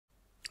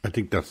I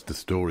think that's the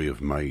story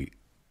of my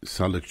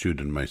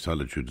solitude, and my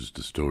solitude is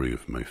the story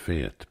of my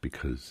faith,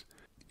 because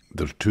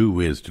there's two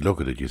ways to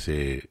look at it. You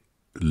say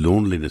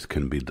loneliness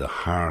can be the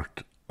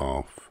heart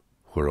of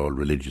where all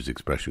religious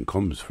expression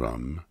comes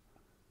from,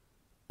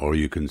 or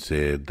you can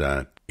say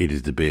that it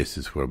is the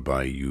basis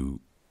whereby you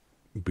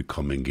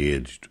become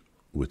engaged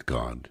with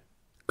God.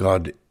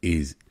 God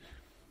is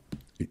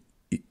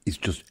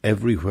just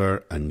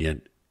everywhere, and yet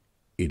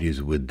it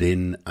is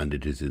within and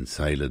it is in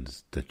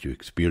silence that you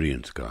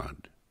experience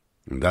God.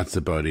 And that's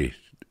about it.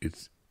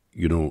 It's,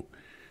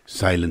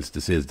 silence, they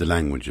say, is the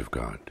language of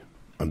God.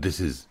 And this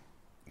is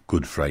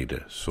Good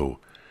Friday, so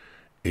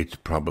it's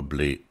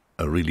probably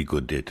a really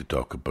good day to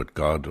talk about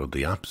God, or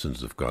the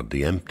absence of God,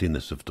 the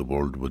emptiness of the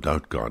world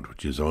without God,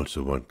 which is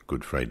also what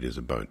Good Friday is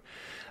about.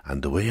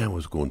 And the way I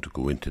was going to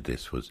go into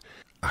this was,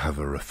 I have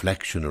a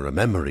reflection, or a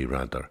memory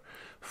rather,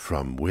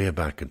 from way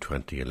back in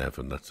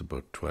 2011, that's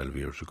about 12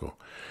 years ago.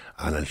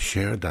 And I'll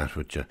share that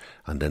with you,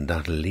 and then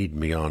that'll lead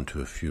me on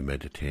to a few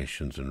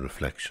meditations and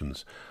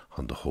reflections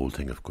on the whole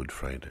thing of Good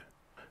Friday.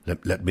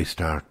 Let me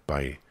start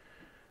by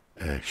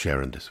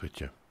sharing this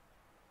with you.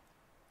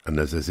 And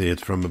as I say,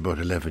 it's from about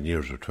 11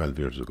 years or 12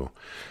 years ago.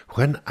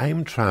 When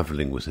I'm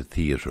travelling with a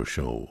theatre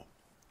show,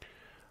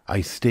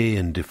 I stay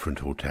in different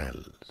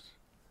hotels.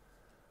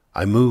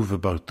 I move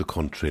about the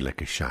country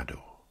like a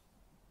shadow.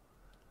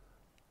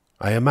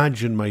 I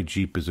imagine my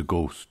jeep is a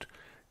ghost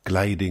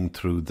gliding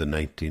through the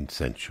 19th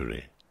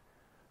century,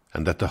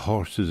 and that the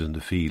horses in the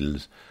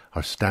fields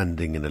are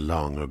standing in a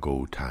long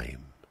ago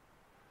time.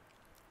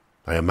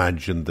 I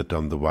imagine that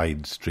on the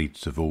wide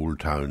streets of old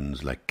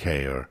towns like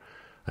Cahir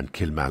and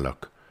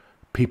Kilmallock,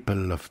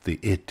 people of the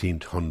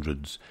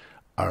 1800s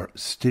are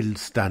still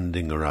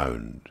standing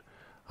around,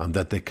 and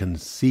that they can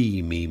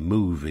see me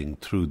moving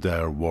through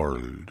their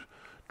world,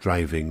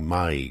 driving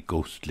my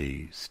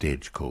ghostly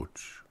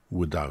stagecoach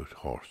without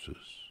horses.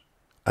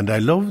 And I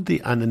love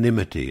the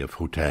anonymity of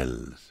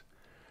hotels.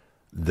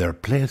 They're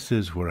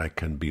places where I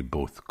can be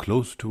both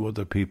close to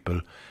other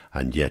people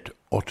and yet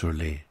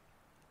utterly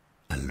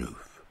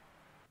aloof.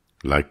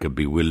 Like a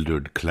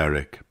bewildered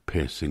cleric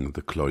pacing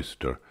the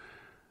cloister,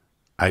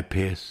 I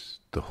pace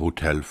the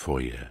hotel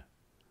foyer,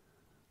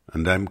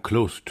 and I'm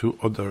close to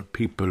other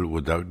people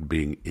without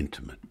being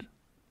intimate.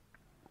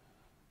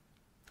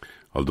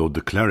 Although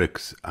the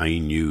clerics I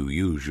knew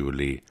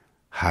usually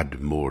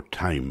had more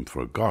time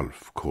for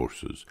golf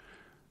courses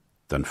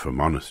than for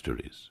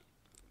monasteries.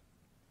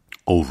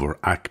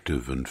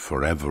 Overactive and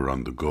forever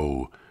on the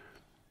go,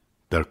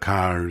 their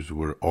cars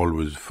were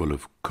always full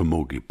of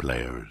camogie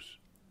players.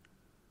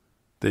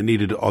 They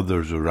needed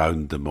others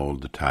around them all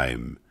the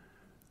time,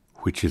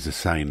 which is a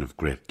sign of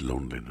great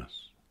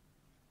loneliness.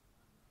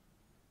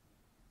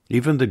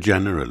 Even the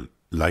general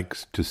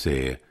likes to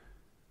say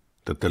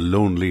that the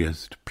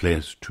loneliest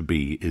place to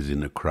be is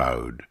in a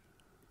crowd,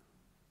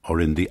 or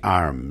in the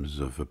arms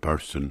of a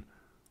person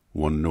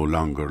one no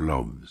longer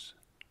loves.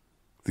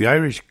 The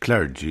Irish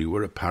clergy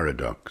were a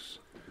paradox,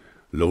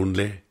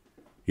 lonely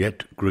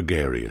yet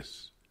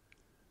gregarious,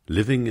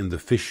 living in the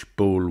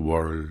fishbowl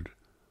world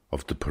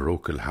of the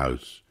parochial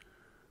house,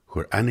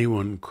 where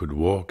anyone could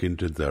walk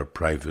into their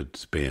private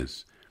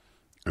space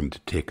and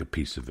take a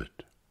piece of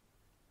it.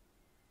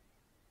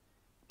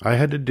 I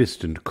had a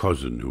distant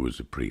cousin who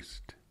was a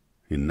priest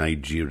in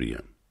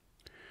Nigeria.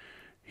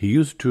 He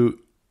used to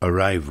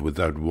arrive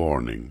without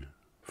warning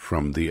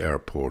from the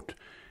airport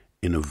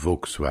in a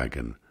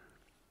Volkswagen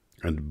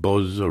and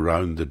buzz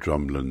around the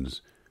drumlins,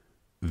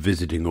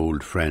 visiting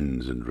old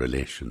friends and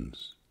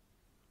relations.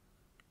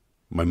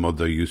 My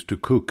mother used to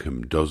cook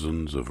him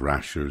dozens of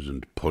rashers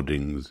and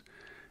puddings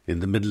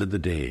in the middle of the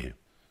day,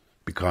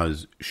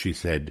 because she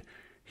said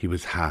he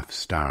was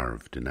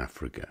half-starved in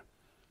Africa,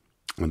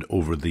 and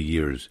over the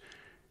years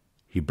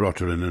he brought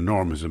her an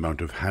enormous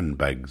amount of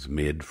handbags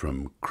made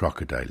from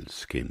crocodile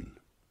skin.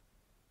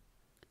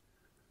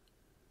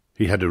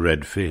 He had a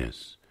red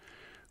face,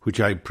 which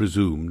I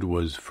presumed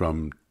was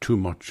from too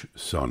much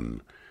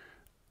sun,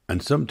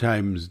 and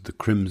sometimes the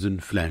crimson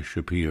flesh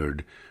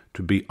appeared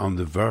to be on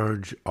the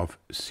verge of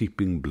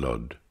seeping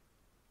blood.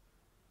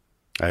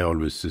 I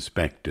always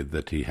suspected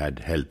that he had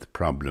health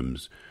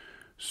problems,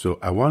 so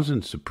I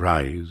wasn't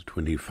surprised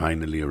when he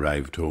finally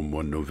arrived home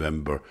one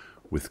November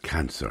with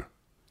cancer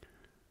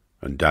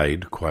and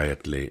died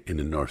quietly in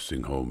a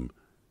nursing home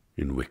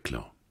in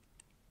Wicklow.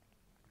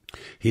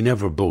 He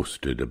never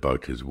boasted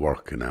about his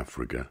work in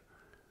Africa,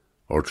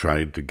 or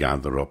tried to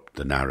gather up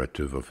the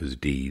narrative of his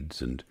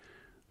deeds and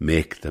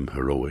make them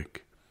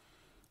heroic.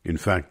 In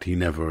fact, he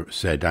never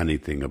said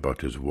anything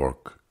about his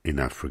work in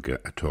Africa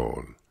at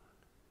all.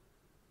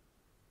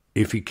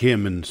 If he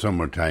came in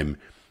summertime,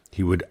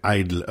 he would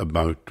idle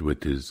about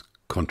with his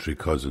country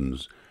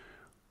cousins,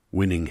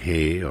 winning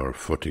hay or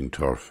footing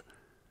turf,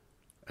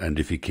 and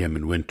if he came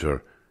in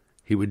winter,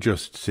 he would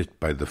just sit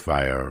by the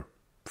fire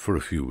for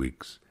a few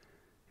weeks,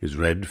 his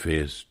red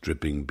face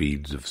dripping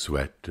beads of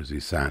sweat as he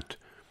sat,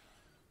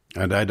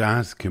 and I'd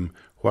ask him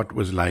what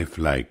was life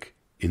like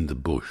in the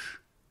bush,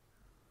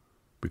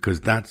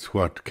 because that's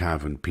what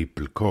Cavan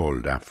people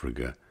called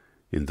Africa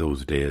in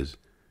those days,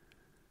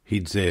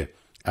 He'd say,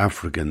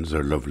 Africans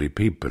are lovely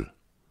people.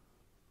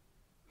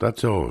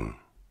 That's all.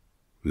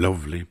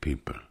 Lovely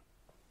people.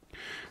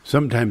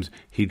 Sometimes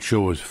he'd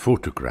show us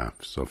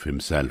photographs of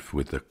himself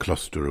with a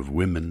cluster of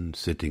women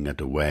sitting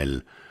at a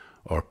well,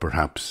 or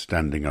perhaps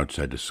standing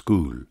outside a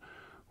school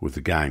with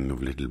a gang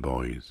of little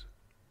boys.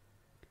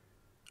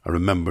 I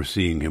remember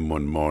seeing him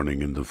one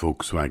morning in the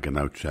Volkswagen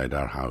outside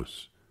our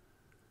house.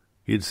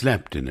 He had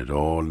slept in it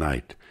all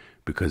night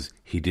because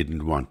he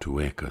didn't want to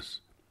wake us.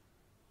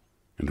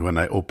 And when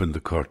I opened the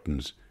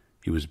curtains,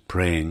 he was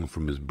praying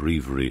from his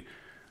breviary,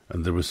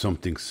 and there was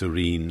something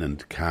serene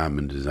and calm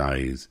in his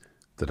eyes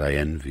that I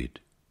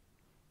envied.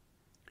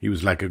 He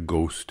was like a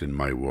ghost in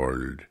my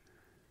world,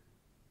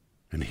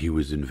 and he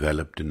was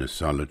enveloped in a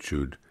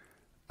solitude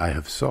I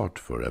have sought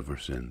for ever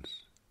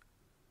since.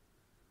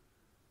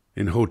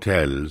 In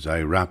hotels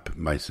I wrap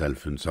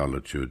myself in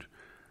solitude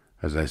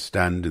as I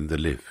stand in the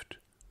lift,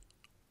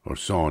 or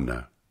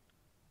sauna,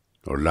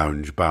 or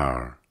lounge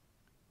bar.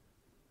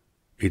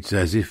 It's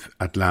as if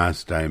at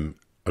last I'm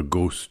a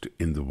ghost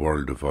in the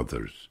world of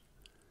others.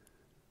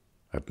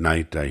 At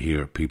night I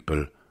hear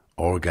people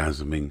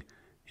orgasming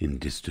in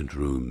distant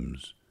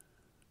rooms,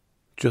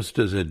 just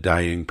as a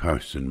dying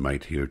person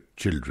might hear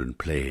children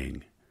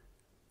playing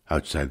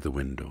outside the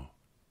window.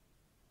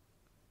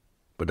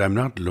 But I'm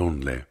not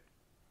lonely.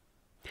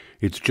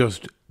 It's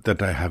just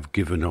that I have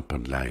given up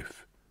on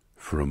life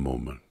for a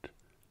moment,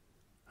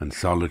 and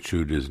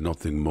solitude is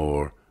nothing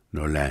more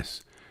nor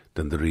less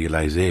than the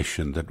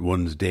realization that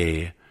one's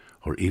day,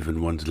 or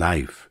even one's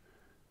life,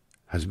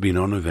 has been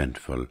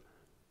uneventful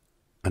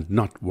and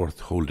not worth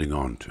holding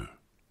on to.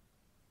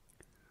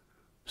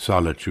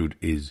 Solitude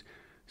is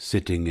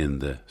sitting in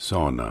the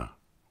sauna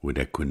with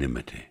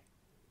equanimity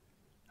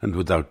and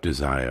without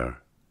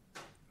desire,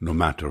 no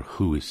matter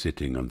who is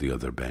sitting on the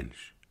other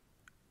bench.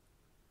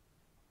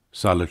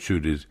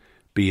 Solitude is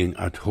being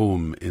at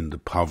home in the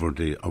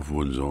poverty of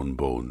one's own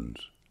bones.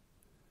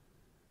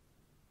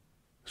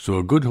 So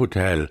a good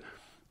hotel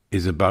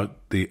is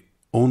about the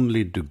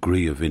only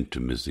degree of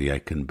intimacy I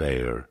can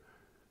bear,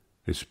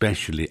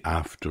 especially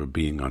after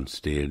being on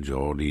stage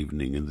all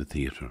evening in the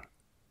theatre.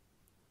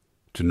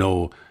 To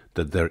know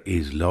that there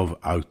is love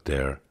out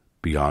there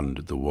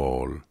beyond the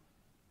wall,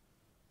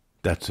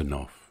 that's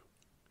enough.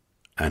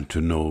 And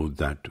to know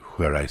that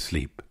where I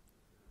sleep,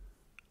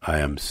 I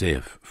am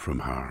safe from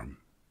harm.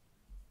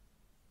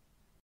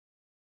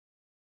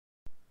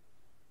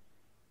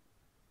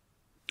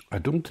 I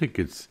don't think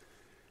it's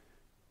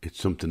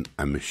something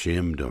I'm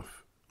ashamed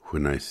of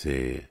when I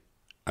say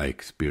I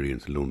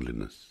experience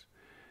loneliness.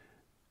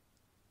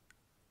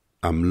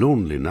 I'm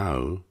lonely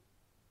now.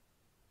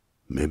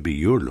 Maybe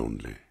you're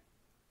lonely.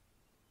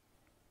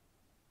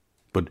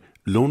 But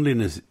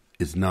loneliness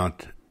is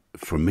not,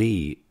 for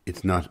me,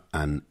 it's not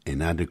an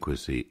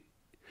inadequacy.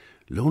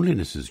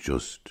 Loneliness is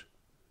just,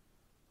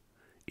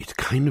 it's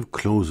kind of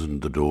closing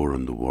the door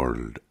on the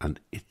world, and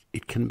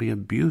it can be a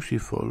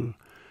beautiful,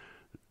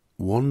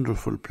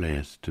 wonderful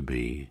place to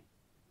be.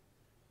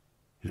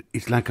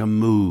 It's like a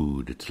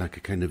mood, it's like a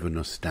kind of a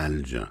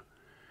nostalgia.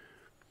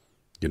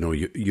 You know,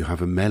 you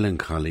have a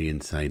melancholy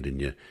inside in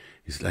you.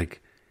 It's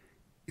like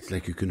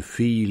you can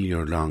feel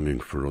your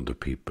longing for other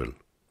people.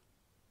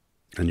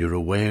 And you're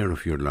aware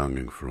of your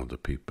longing for other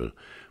people,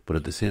 but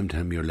at the same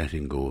time you're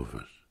letting go of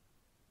it.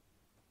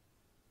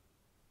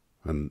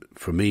 And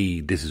for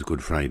me, this is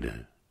Good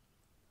Friday.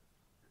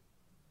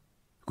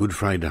 Good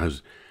Friday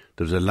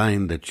there's a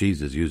line that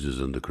Jesus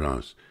uses on the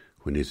cross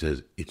when he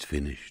says, it's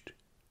finished,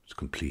 it's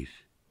complete.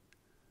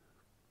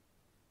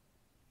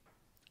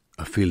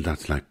 I feel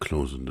that's like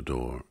closing the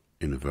door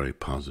in a very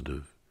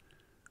positive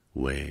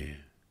way.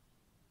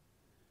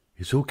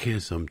 It's okay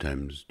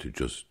sometimes to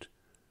just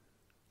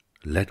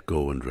let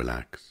go and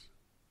relax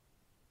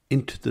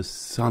into the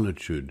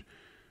solitude,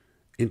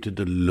 into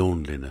the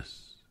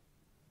loneliness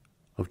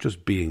of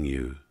just being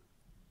you.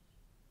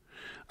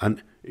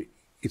 And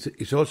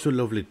it's also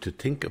lovely to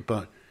think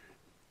about,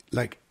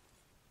 like,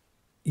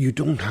 you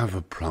don't have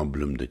a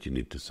problem that you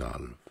need to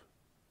solve,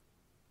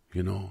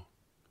 you know.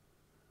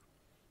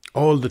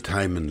 All the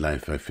time in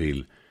life I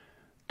feel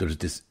there's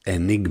this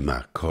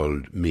enigma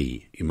called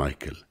me,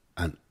 Michael,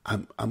 and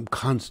I'm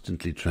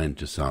constantly trying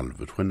to solve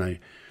it. When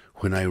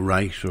I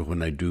write, or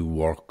when I do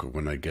work, or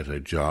when I get a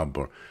job,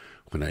 or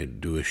when I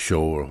do a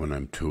show, or when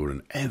I'm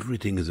touring,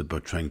 everything is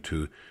about trying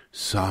to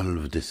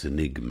solve this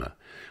enigma.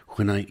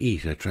 When I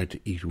eat, I try to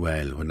eat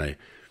well. When I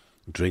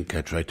drink,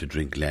 I try to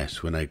drink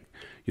less. When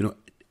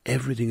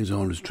everything is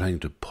always trying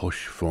to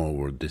push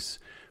forward this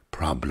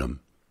problem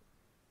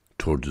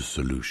towards a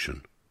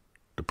solution.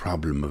 The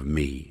problem of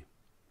me.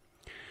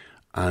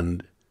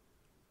 And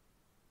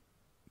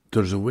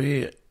there's a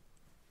way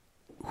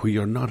where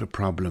you're not a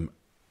problem,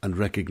 and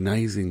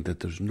recognizing that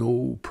there's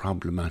no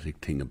problematic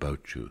thing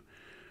about you.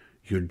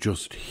 You're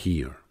just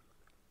here.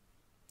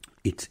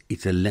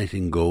 It's a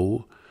letting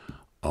go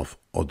of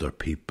other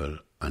people,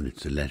 and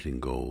it's a letting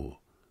go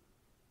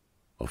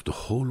of the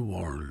whole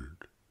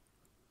world.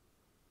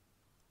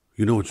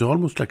 You know, it's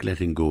almost like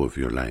letting go of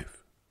your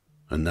life.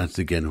 And that's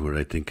again where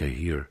I think I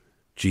hear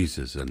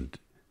Jesus and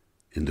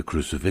in the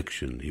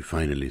crucifixion, he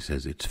finally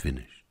says, it's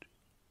finished.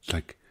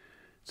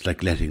 It's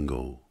like letting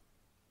go.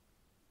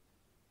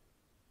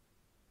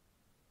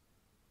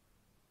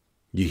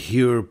 You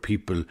hear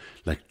people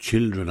like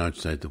children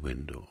outside the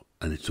window,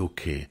 and it's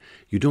okay.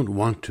 You don't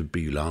want to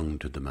belong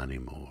to them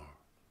anymore.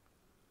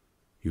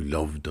 You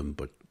love them,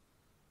 but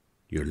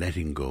you're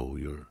letting go.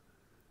 You're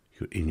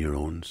in your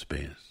own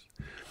space.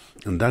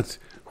 And that's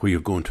where you're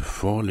going to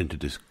fall into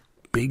this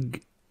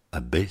big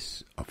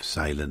abyss of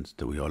silence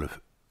that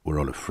we're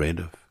all afraid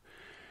of.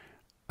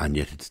 And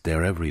yet it's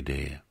there every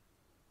day.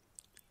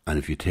 And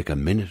if you take a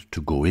minute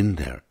to go in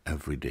there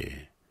every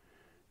day,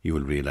 you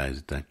will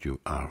realize that you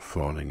are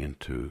falling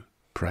into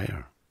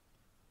prayer.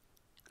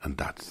 And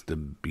that's the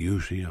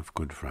beauty of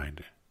Good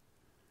Friday.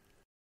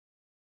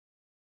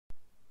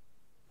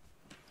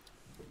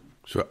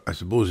 So I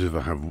suppose if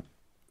I have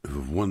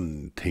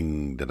one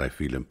thing that I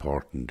feel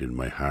important in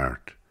my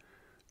heart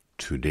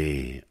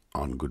today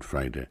on Good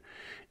Friday,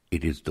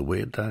 it is the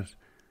way that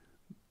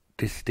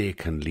this day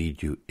can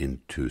lead you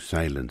into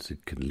silence.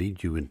 It can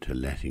lead you into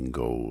letting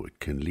go. It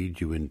can lead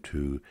you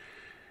into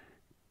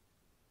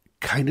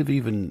kind of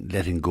even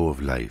letting go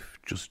of life.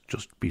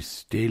 Just be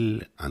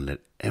still and let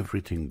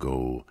everything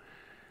go.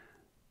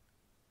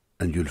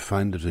 And you'll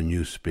find that a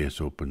new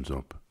space opens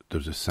up.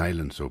 There's a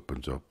silence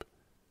opens up.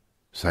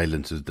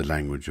 Silence is the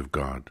language of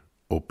God,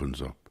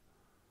 opens up.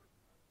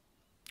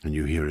 And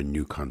you hear a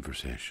new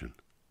conversation.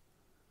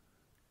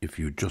 If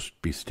you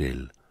just be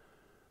still.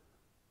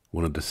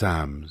 One of the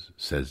Psalms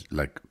says,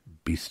 like,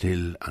 be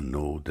still and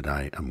know that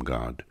I am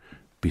God.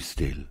 Be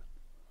still.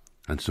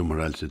 And somewhere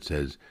else it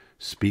says,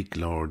 speak,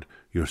 Lord,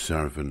 your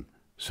servant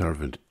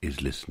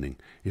is listening.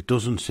 It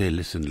doesn't say,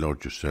 listen,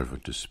 Lord, your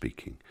servant is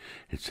speaking.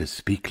 It says,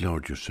 speak,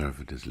 Lord, your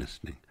servant is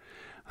listening.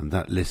 And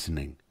that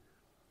listening,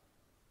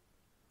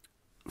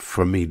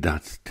 for me,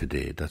 that's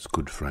today, that's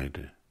Good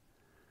Friday.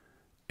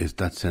 Is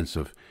that sense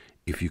of,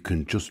 if you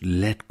can just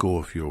let go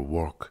of your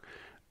work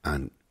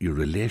and your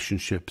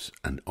relationships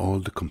and all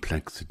the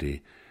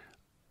complexity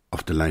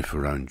of the life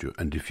around you,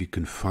 and if you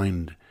can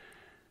find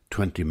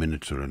 20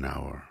 minutes or an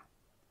hour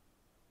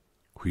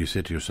where you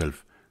say to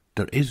yourself,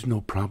 there is no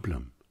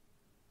problem.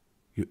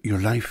 Your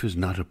life is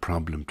not a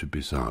problem to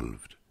be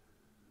solved.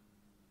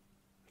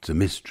 It's a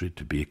mystery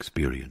to be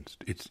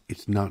experienced.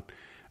 It's not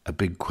a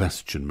big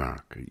question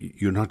mark.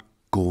 You're not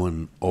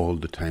going all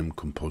the time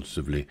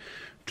compulsively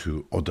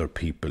to other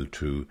people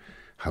to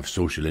have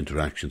social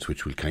interactions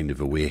which will kind of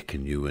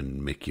awaken you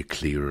and make you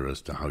clearer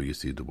as to how you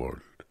see the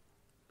world.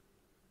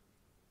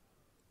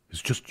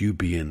 It's just you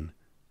being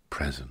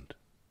present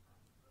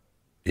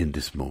in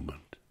this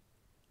moment.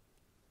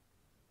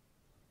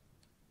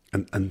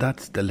 And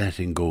that's the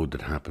letting go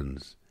that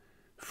happens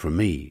for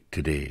me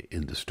today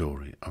in the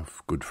story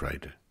of Good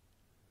Friday.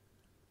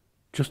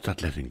 Just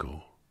that letting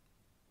go.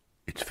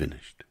 It's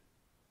finished.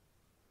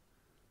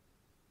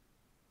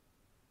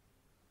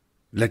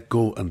 Let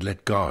go and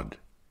let God,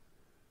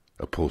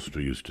 a poster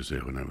used to say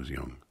when I was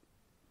young.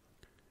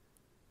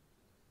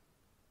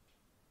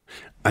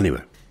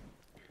 Anyway,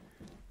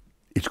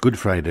 it's Good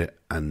Friday,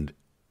 and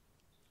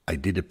I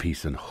did a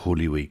piece on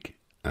Holy Week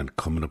and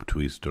coming up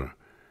to Easter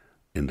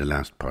in the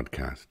last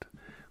podcast.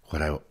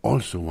 What I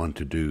also want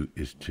to do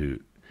is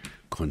to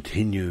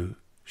continue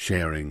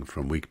sharing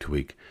from week to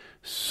week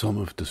some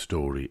of the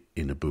story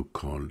in a book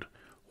called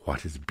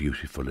What is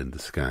Beautiful in the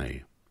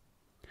Sky.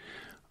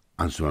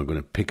 And so I'm going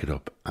to pick it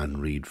up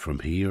and read from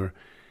here.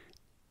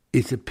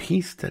 It's a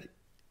piece that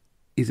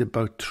is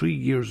about 3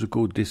 years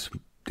ago this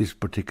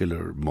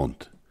particular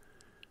month,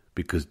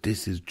 because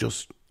this is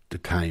just the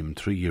time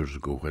 3 years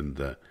ago when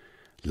the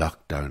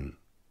lockdown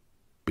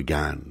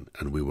began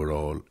and we were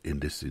all in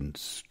this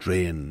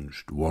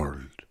estranged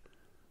world.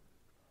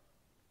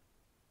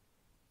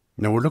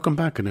 Now we're looking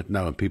back on it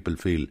now and people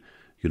feel,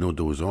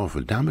 there was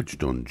awful damage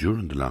done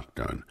during the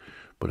lockdown,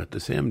 but at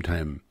the same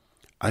time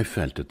I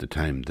felt at the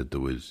time that there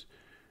was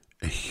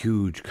a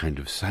huge kind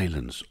of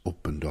silence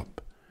opened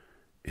up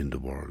in the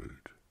world,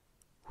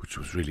 which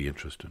was really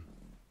interesting.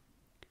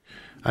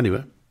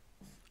 Anyway,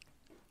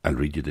 I'll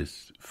read you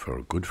this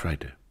for Good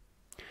Friday.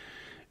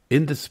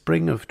 In the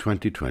spring of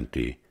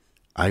 2020,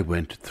 I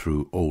went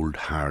through old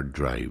hard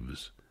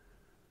drives,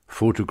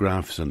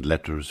 photographs and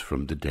letters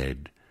from the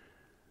dead,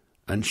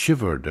 and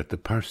shivered at the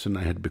person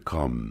I had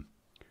become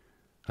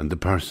and the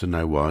person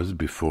I was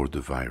before the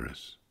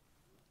virus.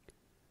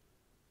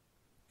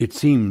 It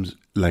seems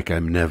like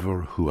I'm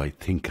never who I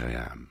think I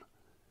am,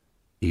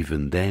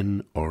 even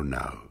then or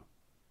now.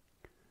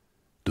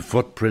 The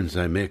footprints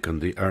I make on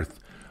the earth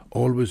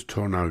always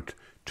turn out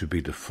to be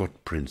the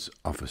footprints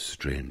of a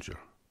stranger.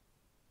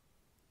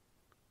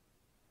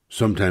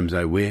 Sometimes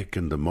I wake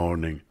in the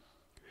morning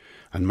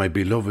and my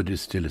beloved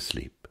is still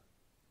asleep.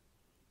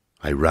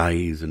 I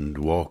rise and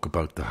walk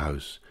about the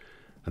house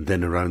and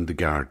then around the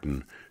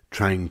garden,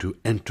 trying to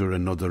enter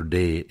another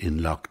day in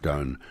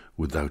lockdown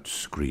without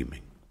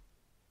screaming.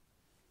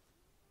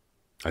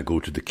 I go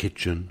to the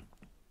kitchen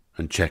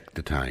and check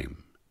the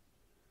time.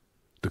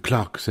 The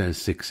clock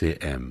says 6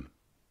 a.m.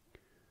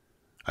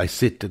 I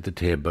sit at the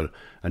table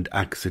and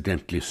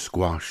accidentally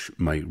squash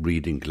my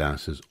reading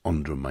glasses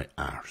under my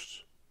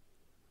arse.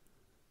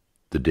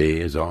 The day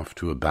is off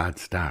to a bad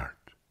start,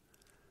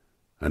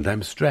 and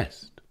I'm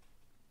stressed.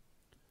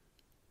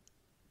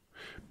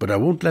 But I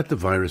won't let the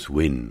virus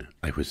win,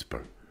 I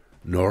whisper,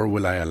 nor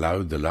will I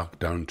allow the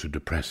lockdown to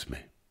depress me.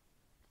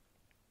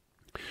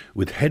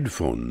 With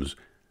headphones,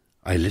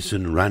 I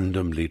listen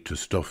randomly to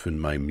stuff in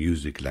my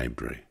music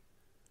library.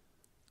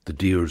 The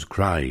Deer's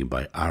Cry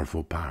by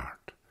Arvo Pärt.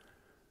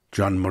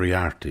 John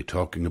Moriarty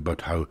talking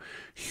about how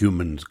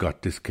humans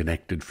got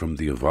disconnected from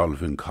the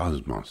evolving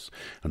cosmos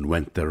and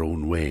went their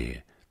own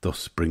way,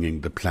 thus bringing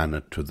the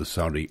planet to the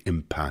sorry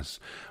impasse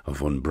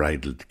of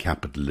unbridled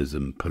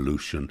capitalism,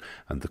 pollution,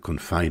 and the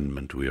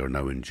confinement we are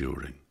now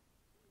enduring.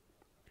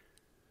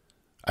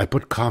 I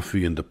put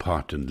coffee in the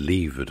pot and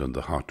leave it on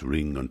the hot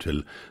ring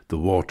until the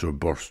water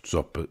bursts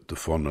up at the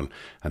funnel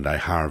and I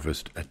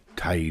harvest a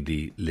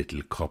tidy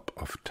little cup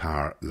of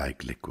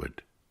tar-like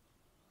liquid.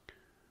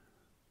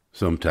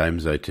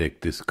 Sometimes I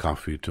take this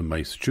coffee to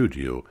my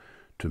studio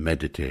to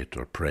meditate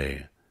or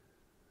pray.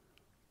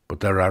 But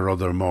there are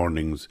other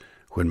mornings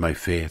when my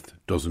faith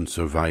doesn't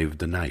survive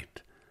the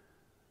night,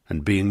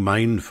 and being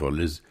mindful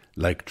is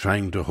like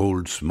trying to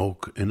hold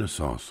smoke in a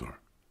saucer.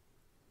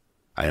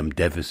 I am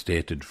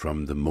devastated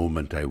from the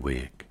moment I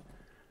wake.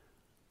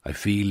 I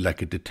feel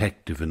like a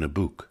detective in a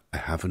book I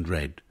haven't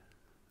read,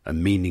 a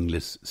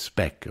meaningless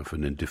speck of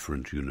an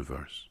indifferent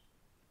universe.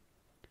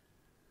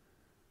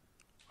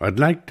 I'd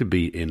like to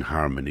be in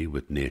harmony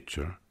with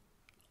nature.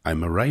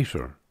 I'm a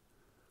writer,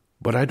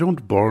 but I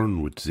don't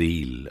burn with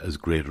zeal as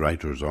great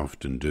writers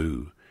often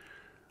do.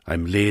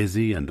 I'm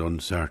lazy and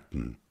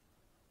uncertain.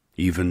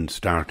 Even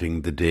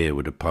starting the day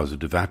with a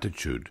positive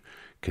attitude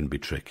can be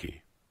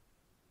tricky.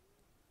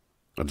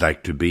 I'd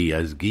like to be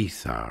as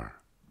geese are,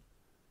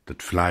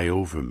 that fly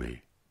over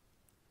me,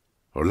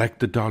 or like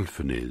the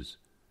dolphin is,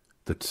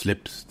 that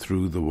slips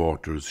through the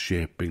waters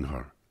shaping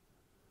her,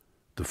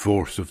 the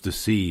force of the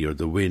sea or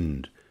the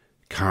wind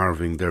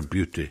carving their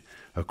beauty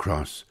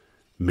across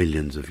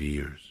millions of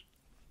years.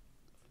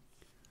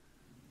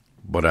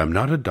 But I'm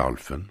not a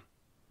dolphin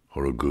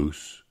or a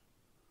goose,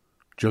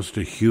 just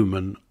a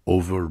human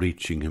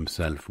overreaching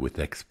himself with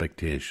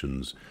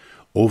expectations,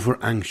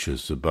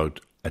 over-anxious about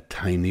a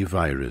tiny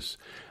virus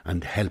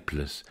and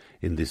helpless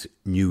in this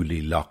newly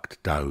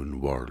locked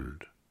down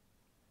world.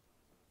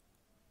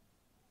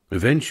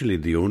 Eventually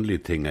the only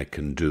thing I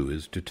can do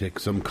is to take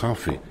some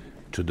coffee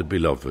to the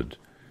beloved.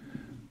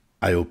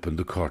 I open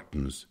the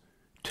curtains,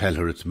 tell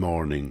her it's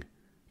morning,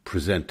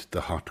 present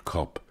the hot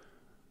cup.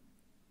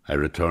 I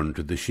return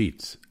to the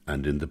sheets,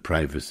 and in the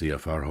privacy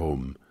of our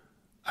home,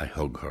 I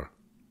hug her.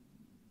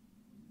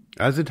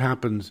 As it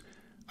happens,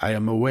 I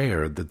am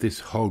aware that this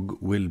hug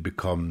will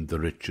become the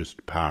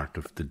richest part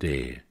of the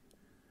day.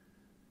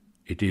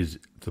 It is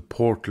the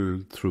portal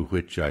through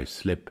which I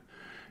slip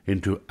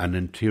into an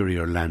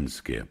interior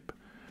landscape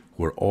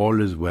where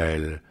all is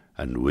well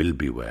and will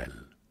be well,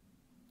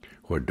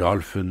 where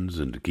dolphins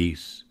and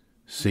geese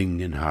sing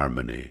in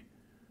harmony,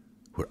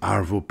 where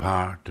Arvo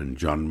Pärt and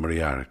John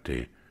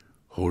Moriarty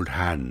hold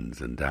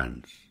hands and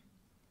dance.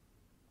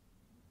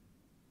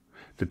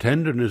 The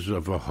tenderness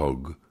of a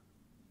hug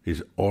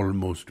is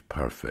almost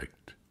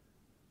perfect,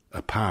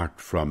 apart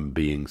from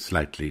being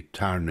slightly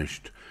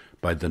tarnished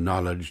by the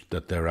knowledge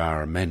that there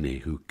are many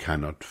who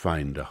cannot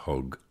find a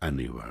hug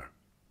anywhere.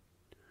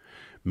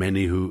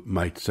 Many who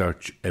might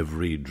search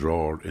every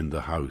drawer in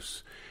the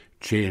house,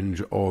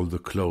 change all the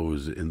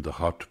clothes in the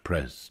hot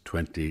press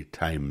 20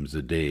 times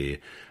a day,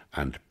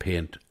 and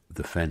paint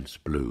the fence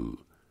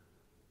blue,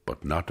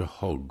 but not a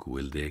hug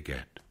will they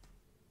get.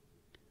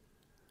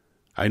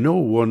 I know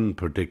one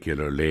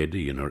particular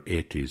lady in her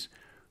 80s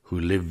who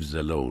lives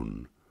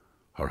alone.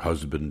 Her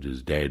husband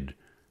is dead,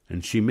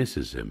 and she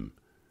misses him,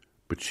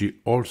 but she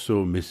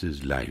also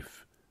misses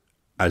life,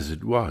 as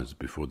it was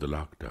before the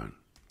lockdown.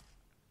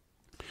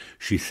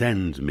 She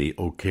sends me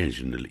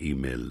occasional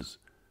emails,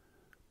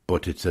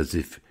 but it's as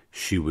if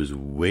she was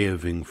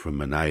waving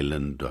from an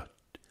island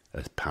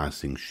at a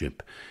passing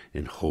ship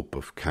in hope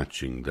of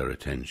catching their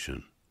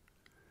attention.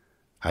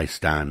 I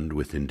stand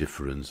with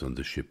indifference on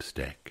the ship's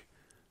deck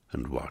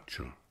and watch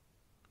her.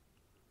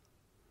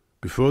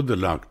 Before the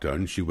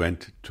lockdown, she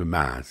went to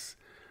Mass,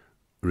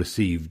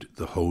 received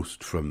the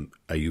host from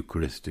a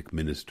Eucharistic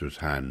minister's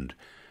hand,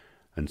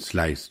 and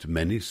sliced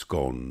many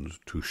scones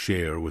to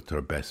share with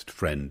her best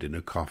friend in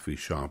a coffee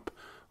shop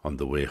on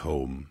the way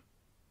home.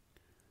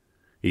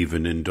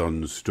 Even in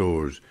Dunn's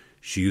stores,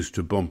 she used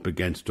to bump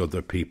against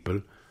other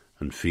people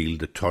and feel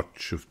the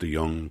touch of the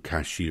young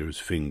cashier's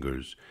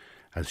fingers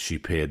as she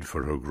paid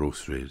for her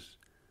groceries,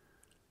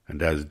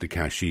 and as the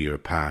cashier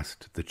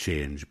passed the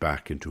change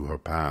back into her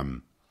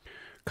palm,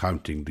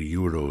 counting the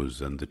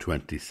euros and the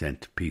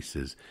 20-cent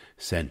pieces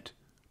cent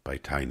by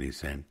tiny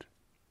cent.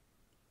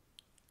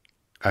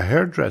 A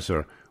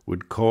hairdresser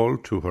would call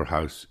to her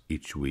house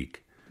each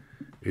week.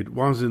 It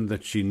wasn't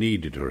that she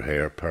needed her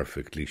hair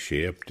perfectly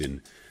shaped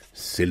in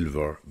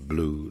silver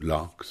blue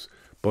locks,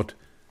 but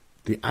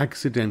The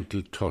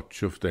accidental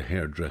touch of the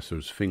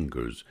hairdresser's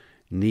fingers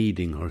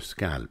kneading her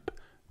scalp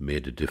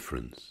made a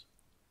difference.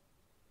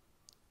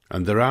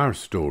 And there are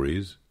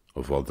stories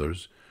of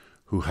others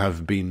who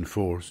have been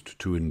forced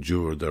to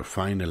endure their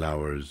final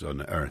hours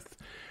on earth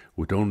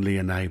with only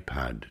an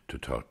iPad to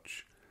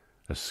touch,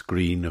 a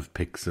screen of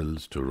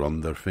pixels to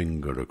run their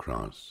finger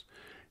across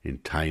in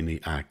tiny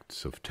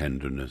acts of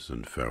tenderness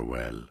and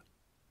farewell.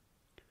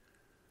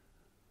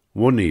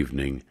 One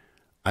evening,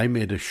 I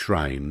made a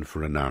shrine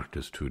for an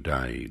artist who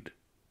died.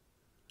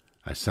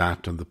 I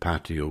sat on the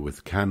patio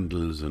with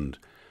candles and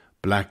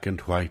black and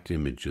white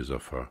images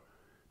of her,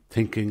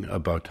 thinking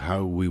about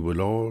how we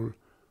will all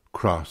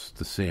cross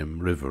the same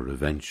river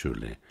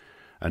eventually,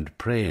 and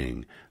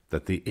praying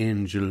that the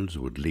angels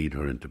would lead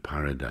her into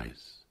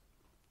paradise.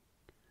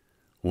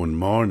 One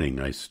morning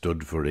I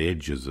stood for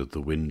ages at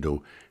the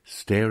window,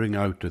 staring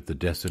out at the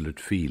desolate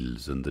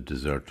fields and the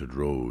deserted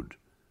road.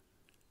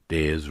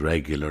 Days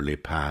regularly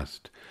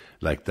passed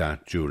like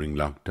that during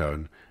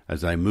lockdown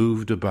as I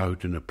moved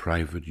about in a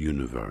private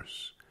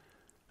universe,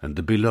 and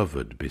the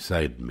beloved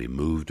beside me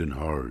moved in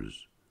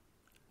hers.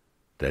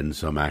 Then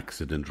some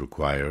accident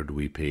required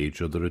we pay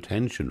each other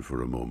attention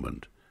for a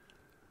moment.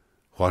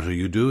 "What are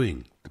you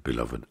doing?" the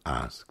beloved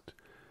asked.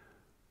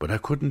 But I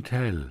couldn't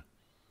tell.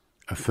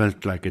 I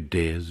felt like a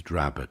dazed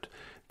rabbit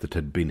that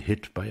had been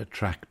hit by a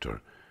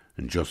tractor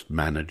and just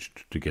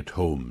managed to get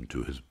home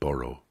to his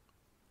burrow.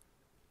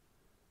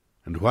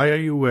 "And why are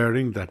you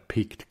wearing that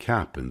peaked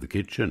cap in the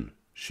kitchen?"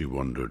 she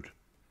wondered.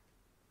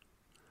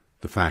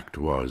 The fact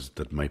was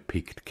that my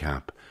peaked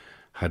cap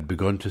had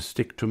begun to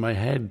stick to my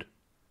head.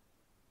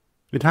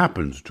 It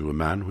happens to a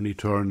man when he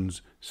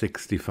turns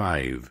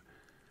 65.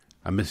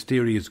 A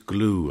mysterious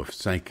glue of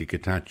psychic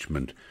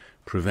attachment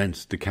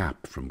prevents the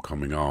cap from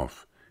coming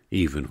off,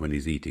 even when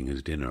he's eating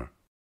his dinner.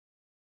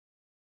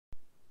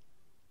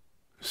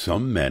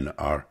 Some men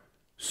are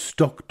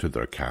stuck to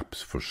their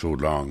caps for so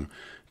long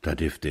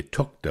that if they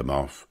took them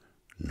off,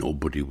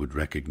 nobody would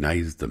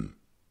recognize them.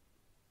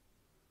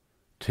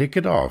 "Take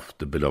it off,"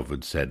 the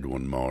beloved said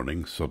one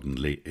morning,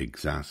 suddenly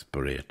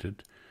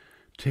exasperated.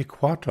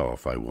 "Take what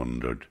off?" I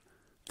wondered,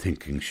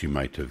 thinking she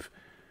might have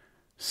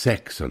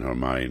sex on her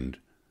mind,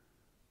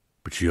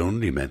 but she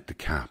only meant the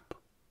cap.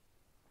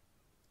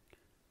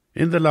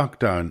 In the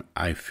lockdown,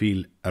 I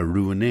feel a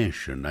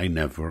ruination I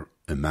never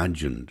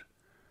imagined,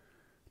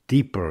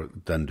 deeper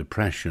than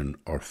depression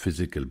or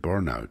physical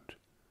burnout,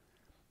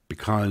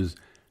 because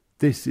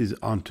this is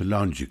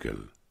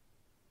ontological.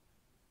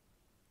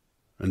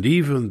 And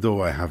even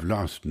though I have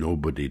lost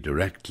nobody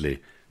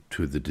directly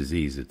to the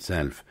disease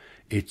itself,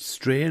 it's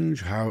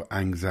strange how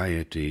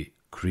anxiety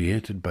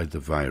created by the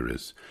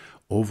virus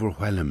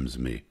overwhelms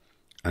me,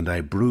 and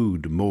I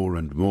brood more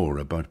and more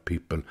about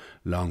people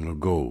long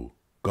ago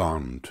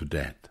gone to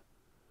death.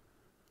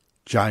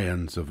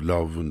 Giants of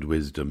love and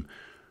wisdom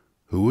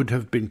who would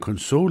have been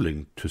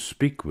consoling to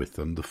speak with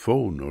on the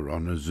phone or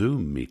on a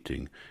Zoom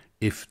meeting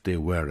if they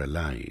were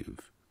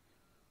alive.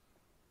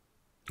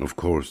 Of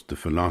course, the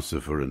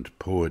philosopher and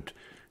poet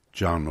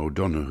John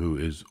O'Donoghue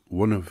is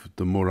one of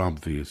the more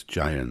obvious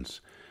giants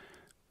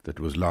that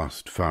was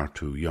lost far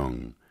too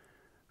young,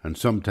 and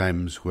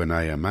sometimes when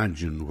I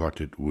imagine what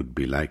it would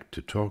be like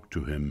to talk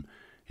to him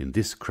in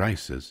this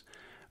crisis,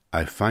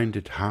 I find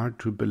it hard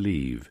to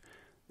believe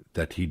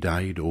that he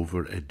died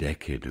over a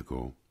decade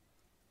ago.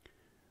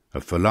 A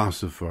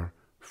philosopher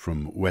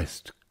from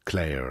West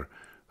Clare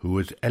who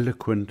was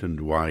eloquent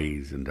and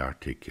wise and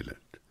articulate.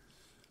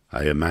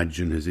 I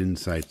imagine his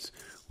insights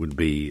would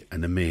be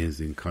an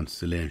amazing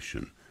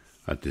consolation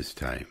at this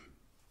time.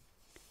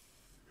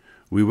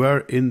 We were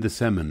in the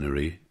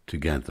seminary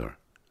together,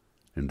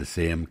 in the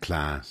same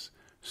class,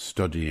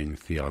 studying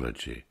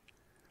theology,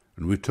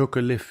 and we took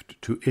a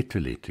lift to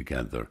Italy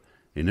together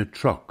in a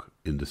truck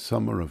in the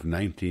summer of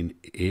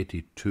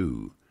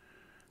 1982,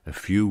 a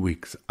few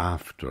weeks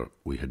after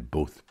we had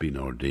both been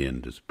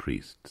ordained as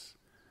priests.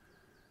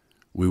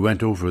 We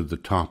went over the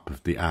top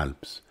of the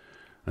Alps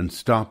and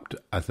stopped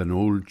at an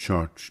old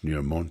church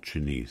near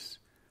Montcenis,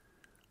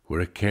 where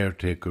a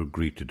caretaker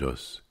greeted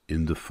us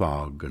in the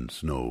fog and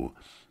snow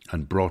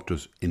and brought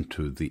us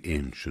into the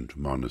ancient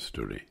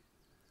monastery.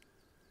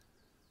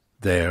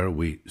 There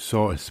we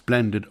saw a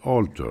splendid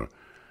altar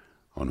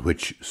on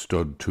which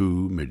stood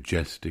 2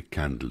 majestic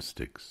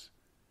candlesticks.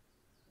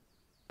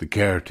 The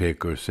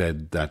caretaker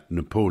said that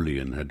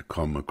Napoleon had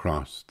come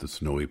across the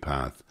snowy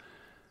path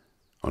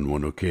on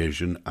one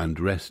occasion and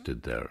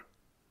rested there.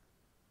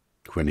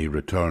 When he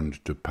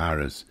returned to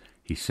Paris,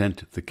 he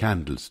sent the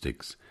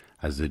candlesticks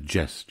as a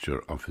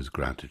gesture of his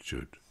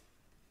gratitude.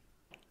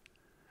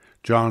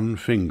 John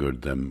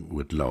fingered them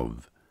with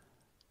love,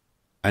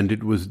 and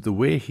it was the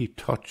way he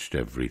touched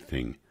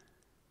everything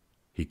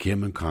he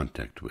came in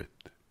contact with.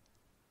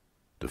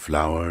 The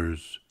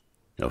flowers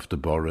of the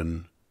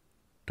Burren,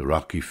 the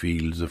rocky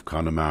fields of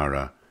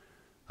Connemara,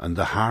 and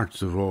the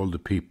hearts of all the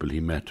people he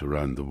met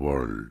around the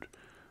world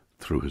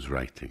through his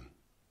writing.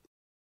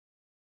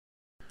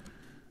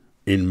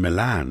 In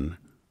Milan,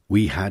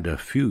 we had a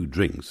few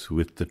drinks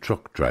with the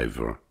truck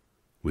driver.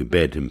 We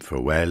bade him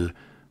farewell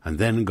and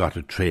then got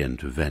a train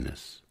to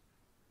Venice.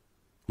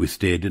 We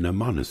stayed in a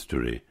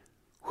monastery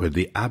where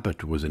the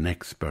abbot was an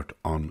expert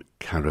on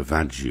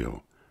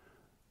Caravaggio,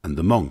 and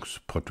the monks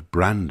put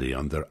brandy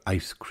on their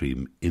ice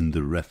cream in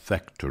the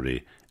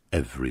refectory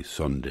every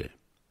Sunday.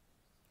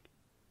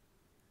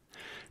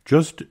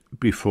 Just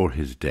before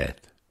his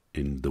death,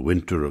 in the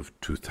winter of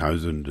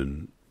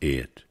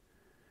 2008,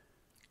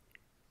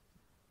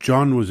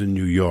 John was in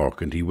New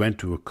York and he went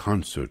to a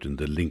concert in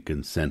the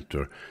Lincoln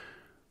Center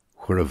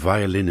where a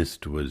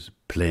violinist was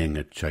playing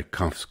a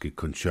Tchaikovsky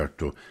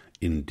concerto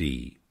in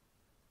D.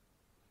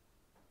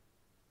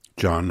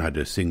 John had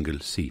a single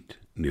seat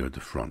near the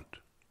front.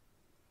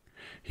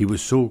 He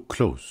was so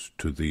close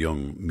to the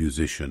young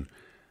musician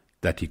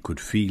that he could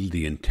feel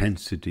the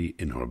intensity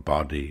in her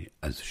body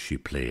as she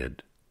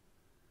played.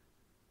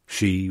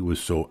 She was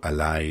so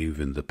alive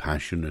in the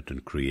passionate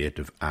and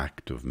creative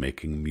act of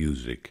making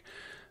music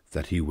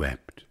that he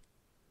wept.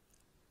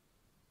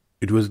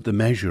 It was the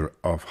measure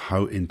of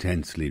how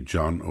intensely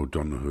John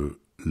O'Donoghue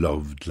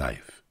loved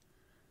life,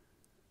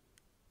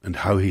 and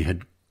how he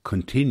had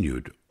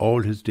continued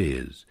all his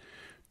days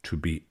to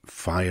be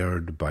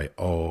fired by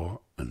awe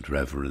and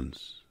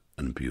reverence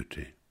and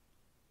beauty.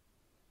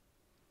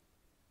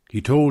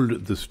 He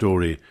told the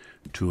story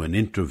to an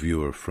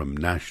interviewer from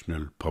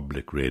National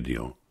Public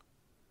Radio,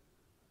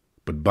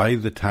 but by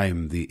the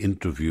time the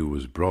interview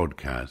was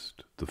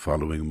broadcast the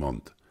following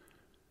month,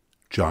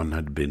 John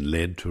had been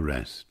laid to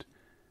rest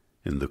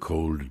in the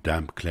cold,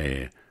 damp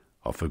clay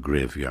of a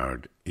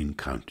graveyard in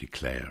County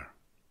Clare.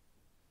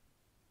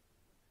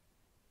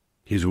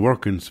 His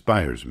work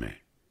inspires me,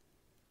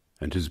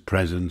 and his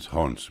presence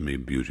haunts me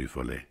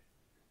beautifully.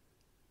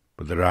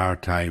 But there are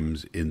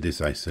times in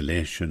this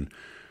isolation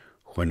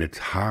when it's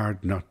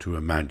hard not to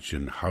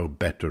imagine how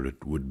better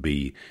it would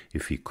be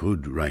if he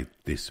could write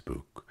this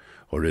book,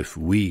 or if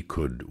we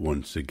could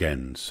once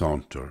again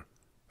saunter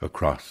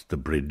across the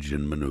bridge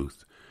in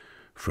Maynooth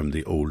from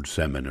the old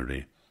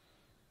seminary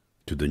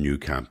to the new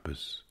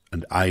campus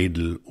and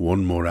idle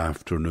one more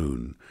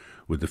afternoon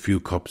with a few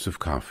cups of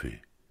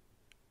coffee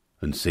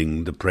and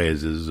sing the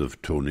praises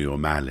of Tony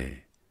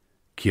O'Malley,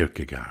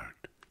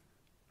 Kierkegaard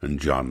and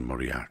John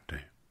Moriarty.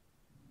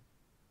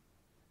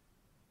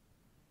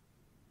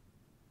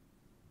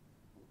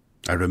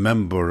 I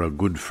remember a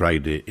Good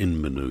Friday in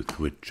Maynooth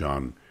with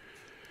John,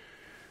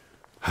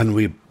 and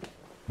we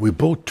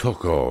both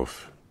took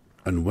off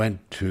and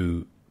went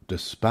to the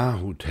Spa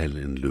Hotel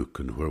in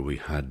Lucan where we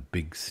had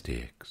big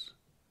steaks.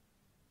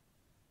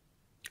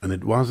 And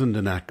it wasn't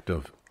an act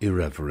of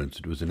irreverence,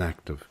 it was an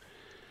act of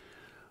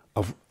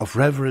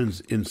reverence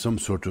in some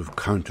sort of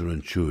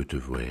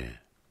counterintuitive way.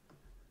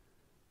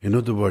 In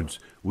other words,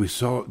 we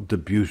saw the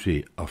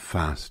beauty of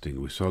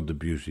fasting, we saw the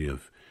beauty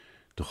of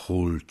the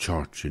whole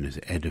church in its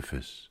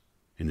edifice,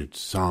 in its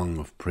song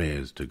of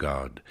praise to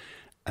God,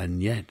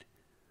 and yet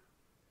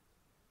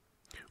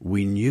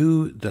we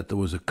knew that there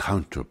was a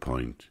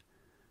counterpoint.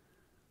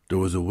 There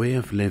was a way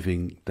of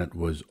living that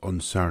was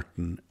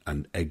uncertain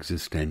and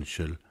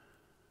existential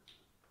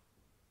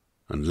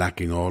and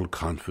lacking all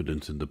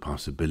confidence in the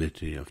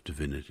possibility of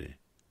divinity.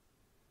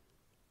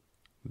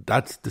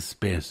 That's the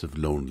space of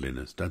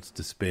loneliness, that's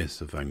the space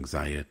of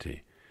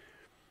anxiety.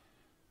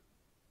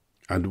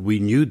 And we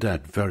knew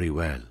that very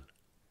well,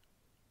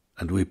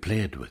 and we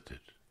played with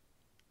it.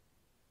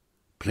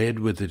 Played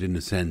with it in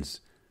the sense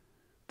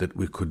that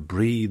we could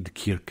breathe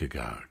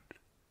Kierkegaard.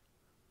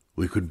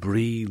 We could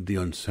breathe the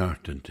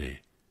uncertainty.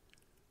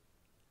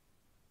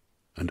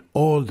 And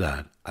all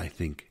that, I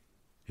think,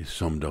 is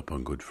summed up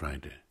on Good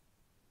Friday.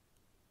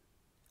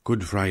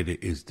 Good Friday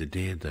is the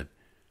day that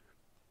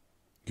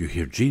you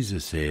hear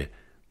Jesus say,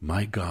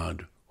 "My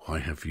God, why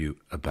have you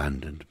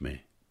abandoned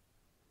me?"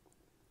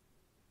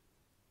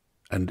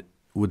 And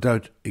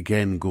without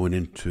again going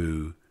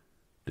into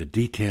the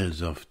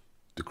details of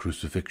the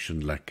crucifixion,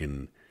 like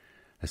in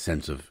a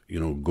sense of,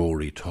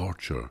 gory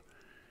torture,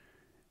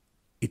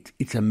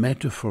 it's a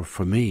metaphor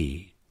for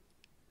me.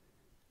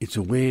 It's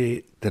a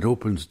way that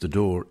opens the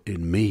door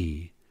in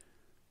me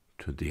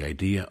to the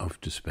idea of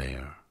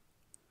despair,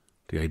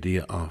 the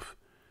idea of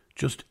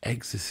just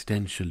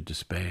existential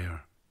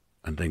despair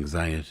and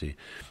anxiety.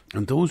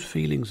 And those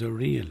feelings are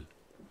real.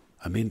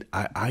 I mean,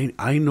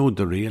 I know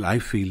they're real. I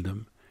feel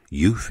them.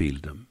 You feel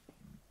them.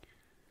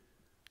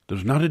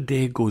 There's not a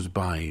day goes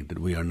by that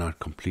we are not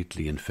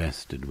completely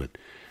infested with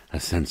a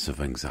sense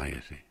of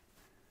anxiety,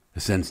 a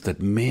sense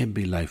that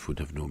maybe life would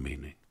have no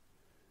meaning,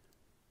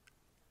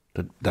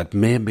 that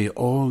maybe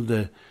all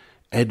the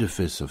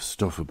edifice of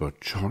stuff about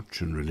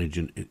church and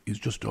religion is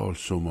just all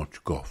so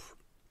much guff,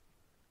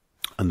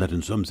 and that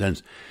in some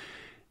sense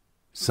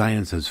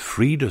science has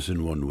freed us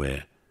in one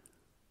way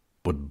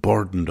but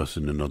burdened us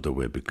in another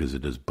way, because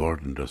it has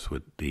burdened us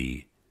with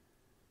the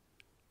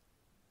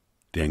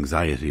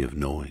anxiety of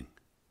knowing,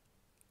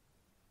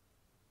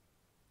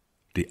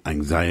 the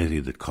anxiety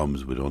that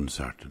comes with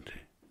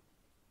uncertainty.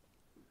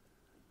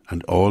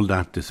 And all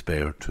that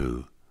despair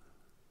too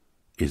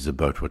is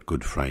about what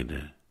Good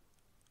Friday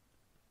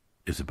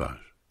is about.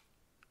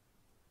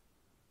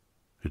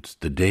 It's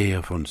the day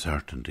of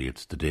uncertainty,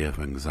 it's the day of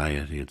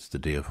anxiety, it's the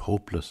day of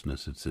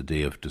hopelessness, it's the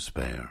day of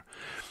despair.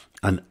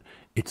 And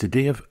it's a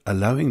day of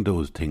allowing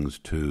those things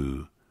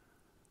to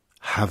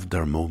have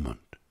their moment.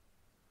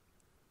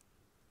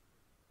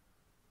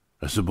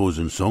 I suppose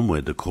in some way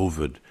the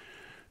COVID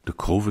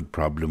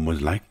problem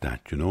was like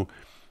that, you know.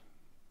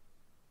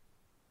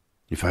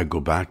 If I go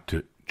back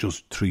to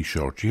just 3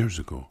 short years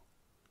ago,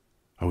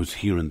 I was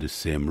here in this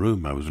same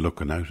room, I was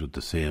looking out at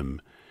the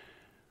same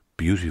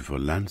beautiful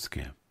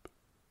landscape.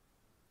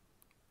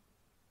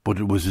 But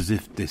it was as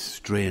if this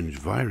strange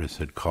virus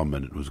had come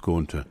and it was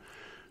going to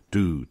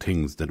do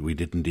things that we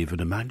didn't even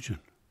imagine.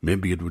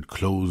 Maybe it would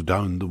close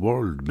down the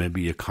world.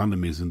 Maybe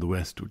economies in the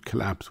West would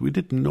collapse. We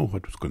didn't know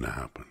what was going to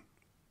happen.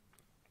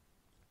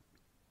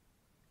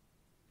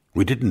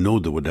 We didn't know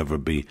there would ever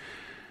be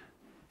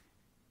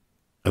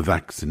a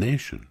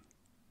vaccination.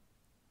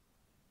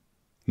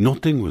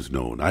 Nothing was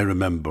known. I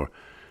remember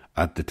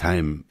at the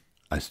time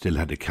I still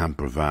had a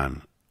camper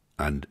van,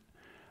 and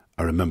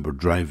I remember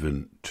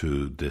driving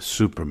to the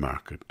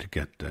supermarket to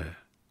get the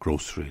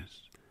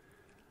groceries,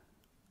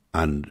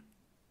 and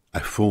I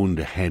phoned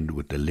ahead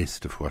with the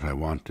list of what I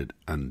wanted,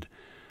 and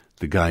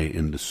the guy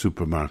in the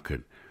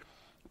supermarket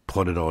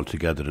put it all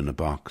together in a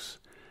box,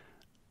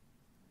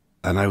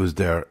 and I was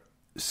there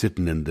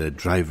sitting in the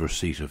driver's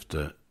seat of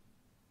the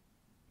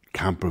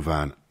camper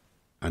van,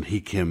 and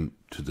he came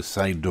to the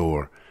side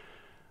door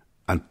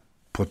and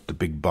put the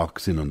big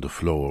box in on the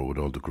floor with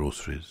all the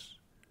groceries.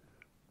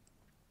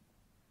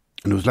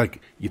 And it was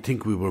like, you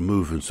think we were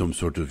moving some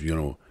sort of, you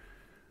know,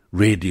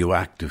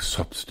 radioactive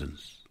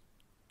substance.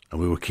 And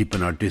we were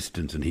keeping our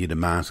distance, and he had a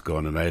mask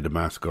on and I had a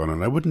mask on,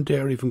 and I wouldn't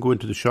dare even go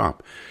into the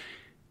shop.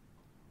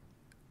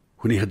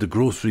 When he had the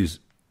groceries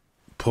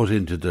put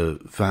into the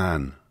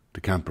van,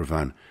 the camper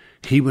van,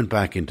 he went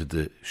back into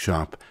the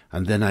shop,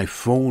 and then I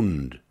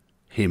phoned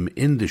him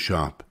in the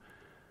shop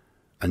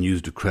and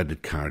used a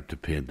credit card to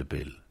pay the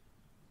bill.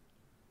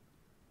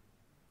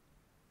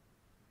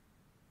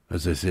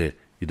 As I say,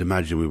 you'd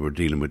imagine we were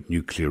dealing with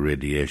nuclear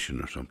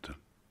radiation or something.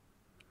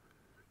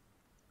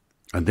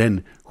 And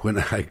then when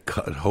I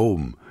got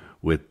home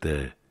with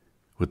the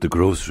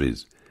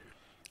groceries,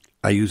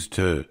 I used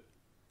to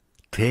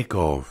take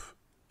off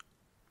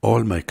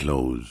all my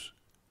clothes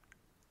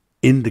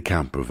in the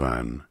camper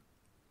van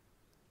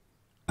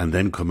and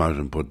then come out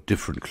and put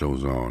different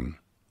clothes on.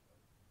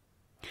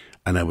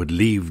 And I would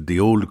leave the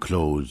old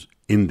clothes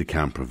in the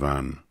camper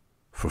van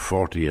for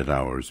 48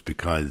 hours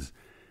because,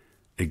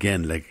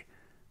 again, like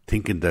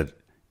thinking that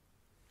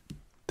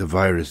the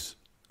virus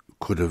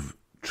could have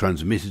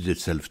transmitted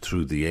itself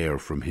through the air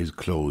from his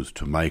clothes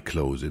to my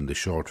clothes in the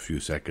short few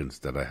seconds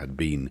that I had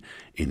been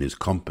in his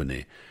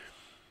company.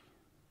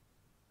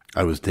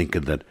 I was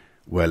thinking that,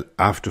 well,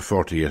 after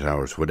 48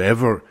 hours,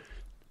 whatever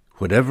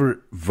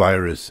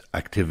virus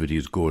activity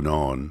is going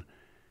on,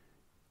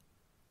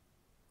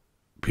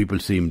 people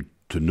seem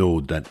to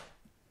know that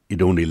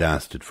it only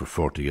lasted for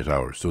 48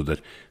 hours. So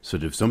that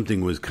if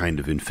something was kind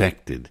of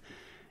infected,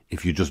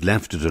 if you just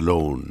left it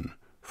alone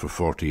for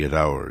 48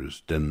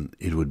 hours, then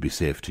it would be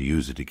safe to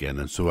use it again.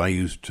 And so I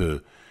used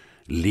to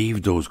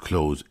leave those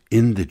clothes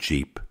in the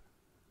Jeep,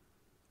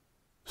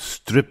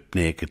 strip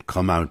naked,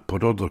 come out,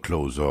 put other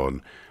clothes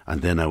on,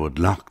 and then I would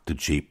lock the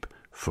Jeep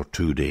for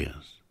 2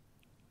 days.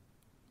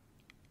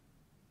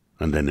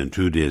 And then in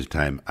 2 days'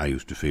 time, I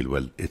used to feel,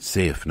 well, it's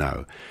safe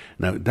now.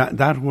 Now,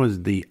 that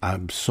was the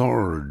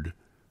absurd,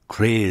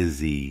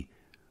 crazy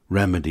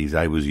remedies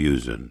I was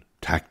using,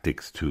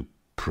 tactics to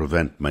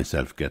prevent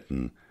myself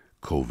getting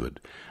COVID.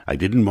 I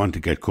didn't want to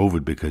get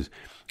COVID because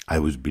I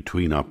was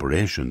between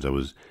operations. I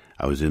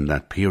was in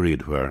that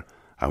period where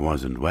I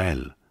wasn't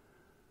well.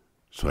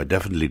 So I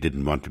definitely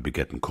didn't want to be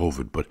getting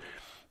COVID. But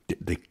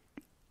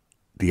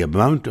the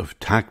amount of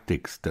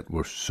tactics that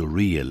were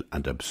surreal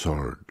and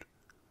absurd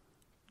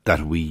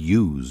that we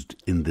used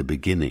in the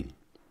beginning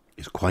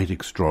is quite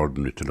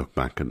extraordinary to look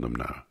back at them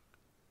now.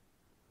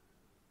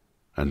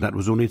 And that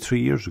was only 3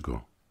 years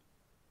ago.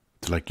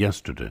 It's like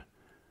yesterday.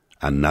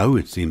 And now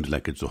it seems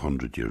like it's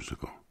 100 years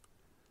ago.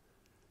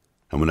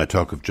 And when I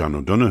talk of John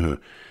O'Donoghue,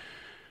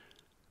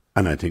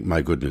 and I think,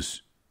 my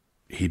goodness,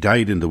 he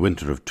died in the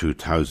winter of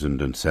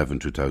 2007,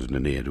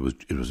 2008. It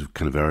was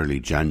kind of early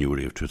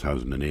January of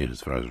 2008,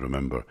 as far as I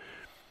remember.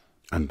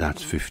 And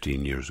that's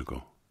 15 years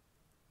ago.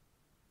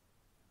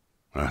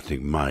 And I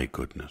think, my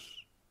goodness,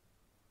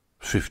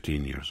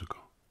 15 years ago.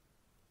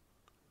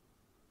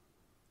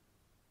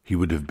 He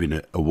would have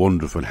been a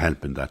wonderful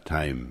help in that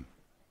time.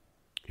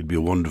 He'd be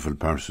a wonderful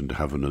person to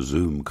have in a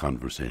Zoom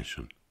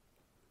conversation.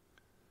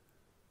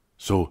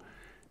 So,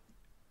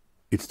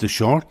 it's the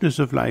shortness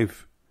of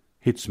life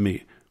hits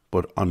me,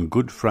 but on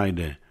Good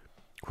Friday,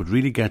 what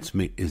really gets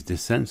me is the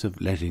sense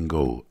of letting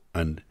go.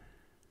 And,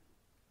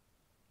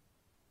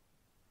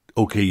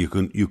 okay, you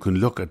can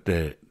look at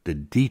the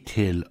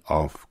detail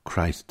of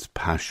Christ's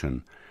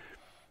passion,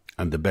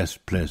 and the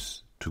best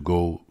place to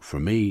go for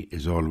me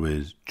is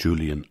always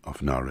Julian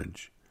of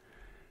Norwich.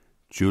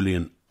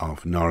 Julian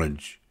of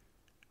Norwich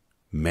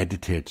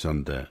meditates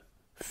on the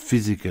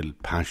physical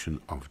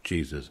passion of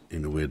Jesus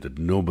in a way that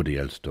nobody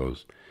else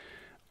does.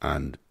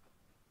 And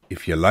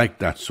if you like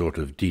that sort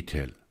of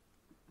detail,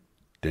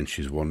 then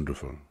she's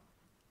wonderful.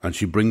 And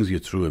she brings you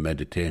through a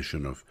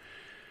meditation of,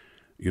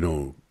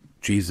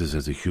 Jesus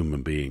as a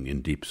human being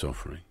in deep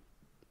suffering,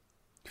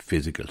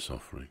 physical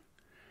suffering.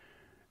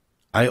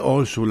 I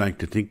also like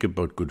to think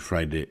about Good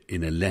Friday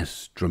in a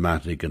less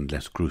dramatic and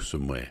less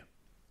gruesome way.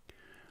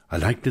 I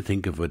like to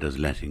think of it as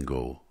letting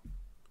go.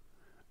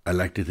 I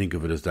like to think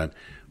of it as that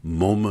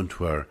moment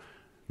where,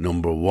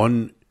 number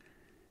one,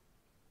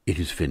 it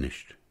is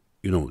finished.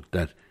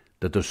 That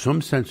there's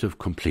some sense of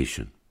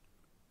completion.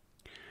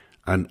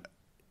 And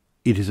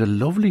it is a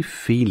lovely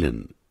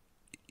feeling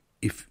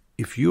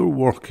if you're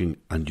working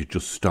and you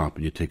just stop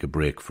and you take a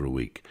break for a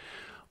week,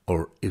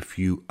 or if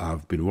you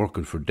have been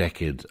working for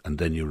decades and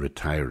then you're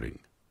retiring,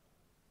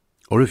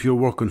 or if you're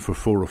working for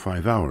 4 or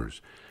 5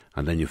 hours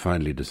and then you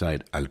finally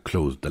decide, I'll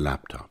close the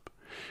laptop.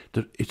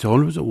 It's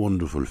always a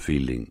wonderful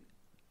feeling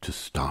to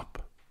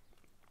stop.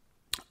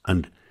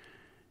 And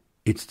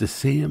it's the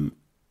same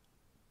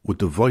with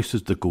the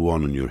voices that go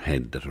on in your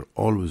head that are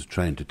always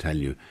trying to tell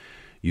you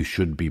you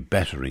should be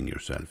bettering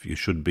yourself, you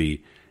should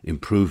be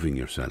improving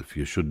yourself,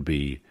 you should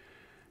be,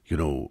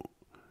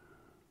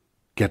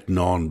 getting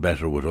on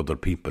better with other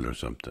people or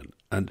something.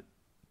 And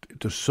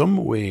there's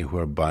some way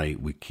whereby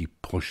we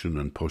keep pushing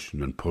and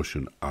pushing and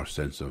pushing our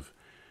sense of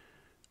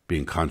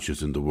being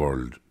conscious in the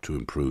world to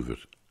improve it.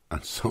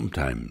 And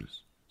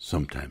sometimes,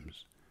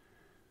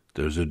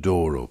 there's a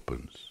door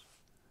opens.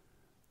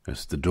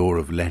 It's the door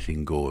of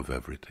letting go of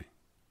everything.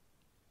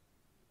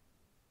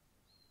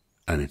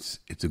 And it's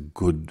a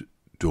good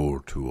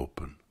door to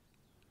open.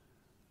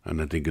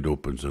 And I think it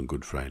opens on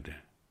Good Friday.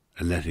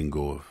 A letting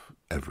go of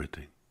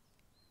everything.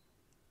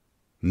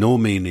 No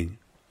meaning.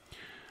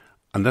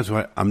 And that's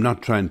why I'm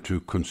not trying to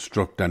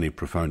construct any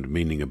profound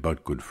meaning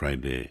about Good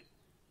Friday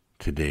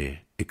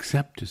today,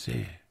 except to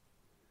say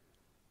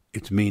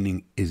its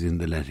meaning is in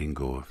the letting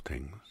go of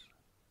things.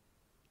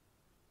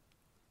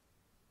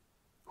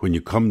 When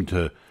you come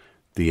to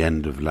the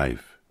end of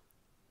life,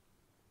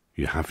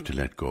 you have to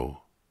let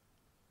go.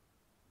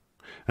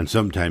 And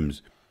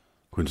sometimes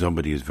when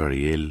somebody is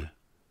very ill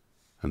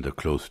and they're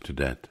close to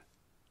death,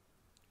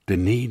 they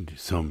need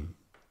some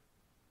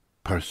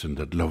person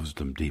that loves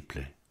them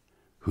deeply,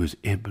 who is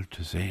able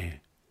to say,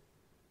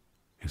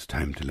 it's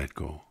time to let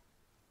go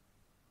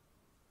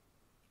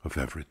of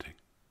everything.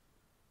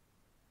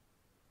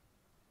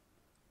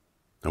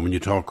 And when you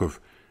talk of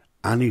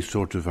any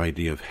sort of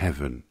idea of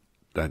heaven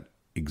that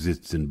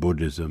exists in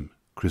Buddhism,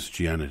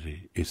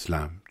 Christianity,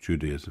 Islam,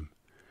 Judaism,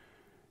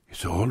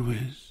 it's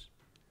always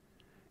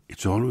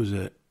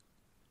an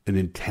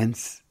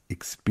intense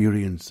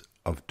experience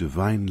of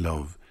divine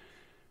love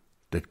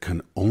that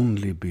can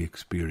only be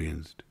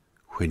experienced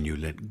when you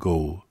let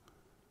go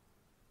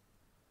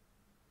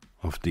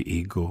of the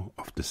ego,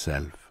 of the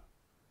self.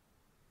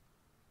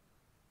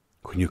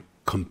 When you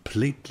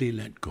completely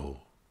let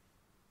go.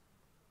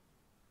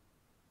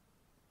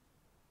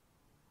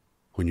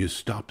 When you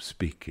stop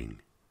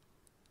speaking,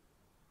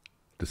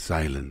 the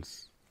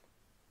silence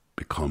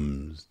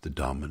becomes the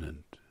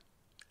dominant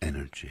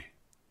energy.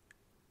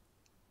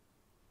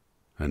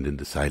 And in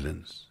the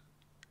silence,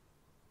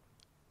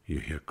 you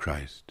hear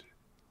Christ,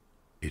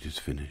 it is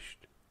finished.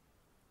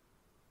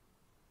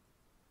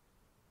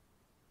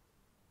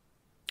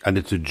 And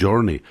it's a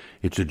journey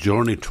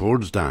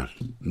towards that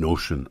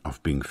notion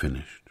of being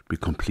finished, be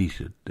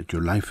completed, that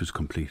your life is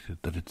completed,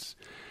 that it's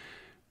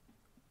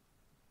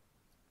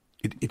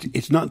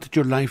not that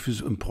your life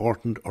is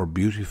important or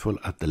beautiful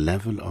at the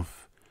level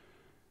of,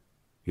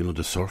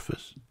 the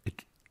surface.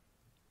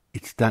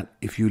 It's that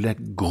if you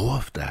let go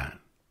of that,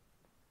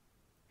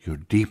 your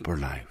deeper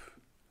life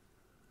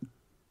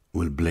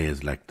will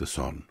blaze like the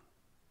sun.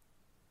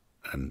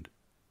 And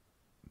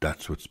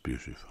that's what's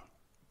beautiful.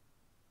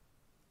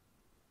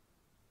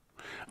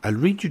 I'll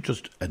read you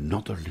just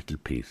another little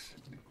piece,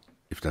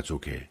 if that's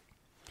okay.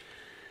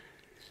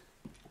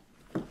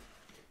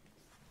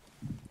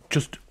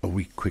 Just a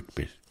wee quick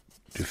bit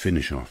to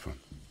finish off on,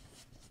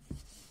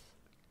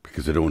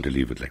 because I don't want to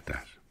leave it like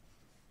that.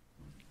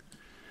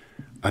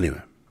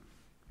 Anyway,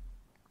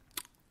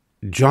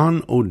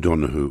 John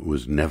O'Donoghue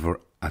was never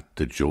at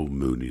the Joe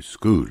Mooney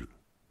School,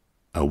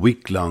 a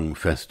week-long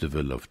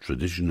festival of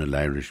traditional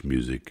Irish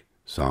music,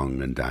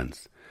 song and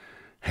dance,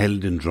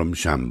 held in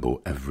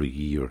Drumshanbo every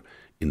year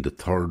in the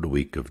third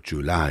week of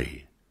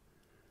July.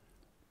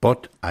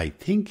 But I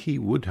think he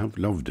would have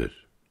loved it.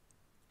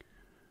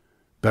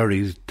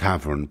 Berry's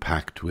tavern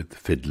packed with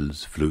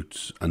fiddles,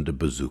 flutes, and a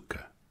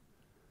bazooka.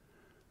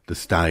 The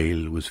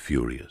style was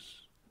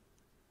furious.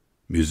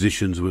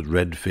 Musicians with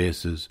red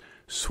faces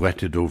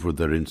sweated over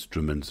their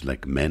instruments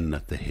like men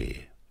at the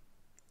hay.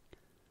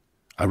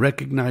 I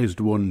recognized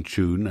one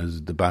tune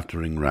as The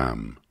Battering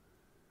Ram.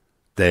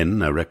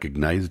 Then I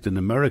recognized an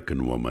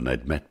American woman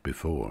I'd met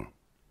before.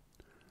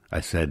 I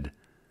said,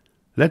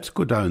 "Let's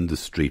go down the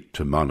street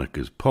to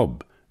Monica's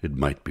pub. It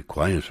might be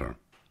quieter."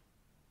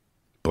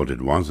 But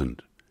it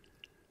wasn't.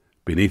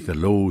 Beneath a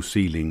low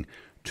ceiling,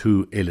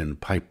 2 uilleann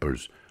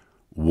pipers,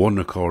 1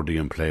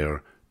 accordion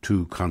player,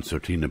 2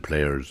 concertina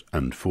players,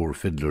 and 4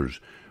 fiddlers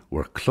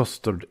were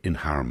clustered in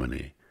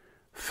harmony,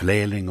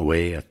 flailing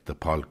away at the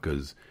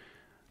polkas,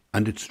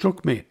 and it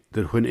struck me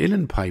that when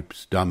uilleann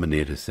pipes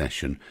dominate a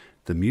session,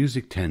 the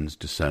music tends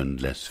to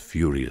sound less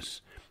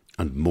furious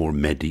and more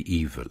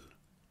medieval.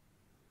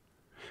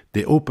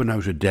 They open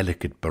out a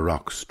delicate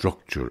baroque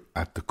structure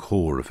at the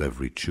core of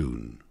every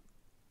tune.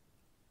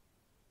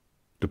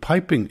 The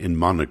piping in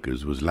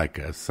Monacas was like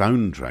a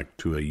soundtrack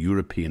to a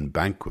European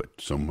banquet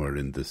somewhere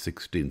in the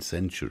 16th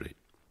century.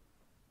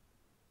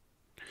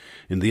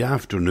 In the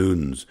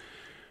afternoons,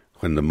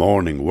 when the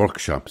morning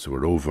workshops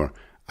were over,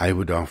 I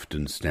would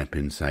often step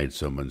inside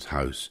someone's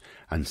house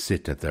and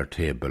sit at their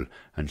table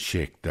and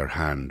shake their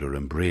hand or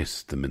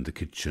embrace them in the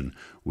kitchen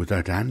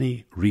without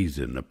any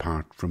reason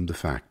apart from the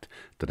fact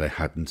that I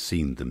hadn't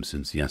seen them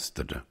since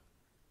yesterday.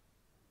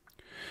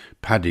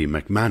 Paddy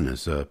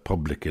McManus, a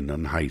publican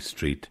on High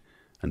Street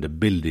and a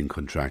building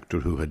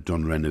contractor who had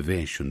done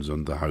renovations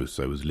on the house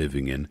I was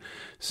living in,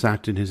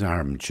 sat in his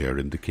armchair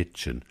in the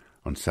kitchen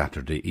on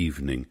Saturday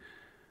evening,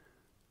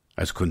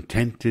 as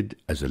contented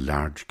as a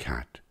large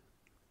cat,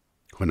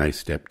 when I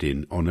stepped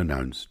in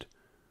unannounced,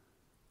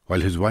 while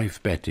his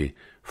wife Betty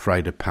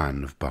fried a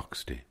pan of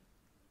boxty.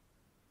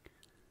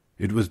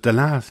 It was the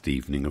last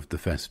evening of the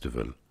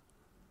festival.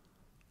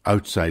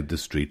 Outside the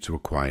streets were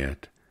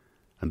quiet,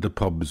 and the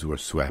pubs were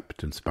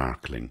swept and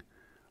sparkling,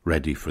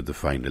 ready for the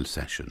final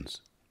sessions.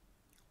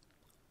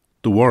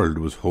 The world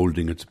was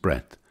holding its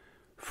breath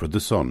for the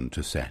sun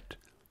to set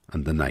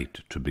and the night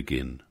to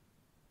begin.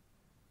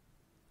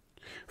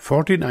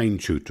 49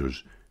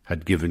 tutors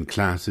had given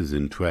classes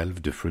in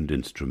 12 different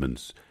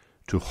instruments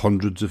to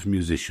hundreds of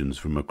musicians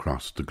from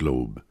across the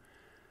globe,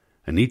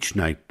 and each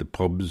night the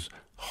pubs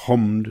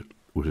hummed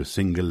with a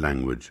single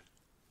language.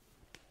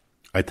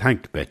 I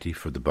thanked Betty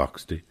for the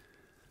boxty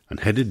and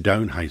headed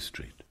down High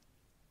Street.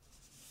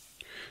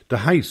 The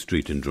High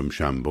Street in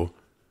Drumshanbo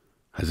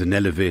has an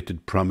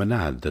elevated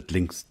promenade that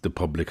links the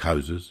public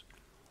houses,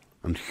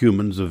 and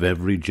humans of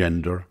every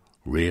gender,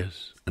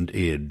 race and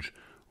age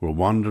were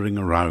wandering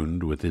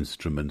around with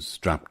instruments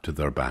strapped to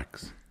their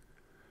backs.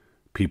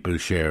 People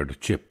shared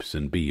chips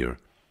and beer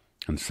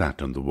and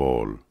sat on the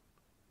wall.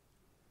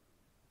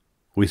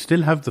 "We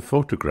still have the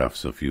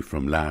photographs of you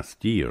from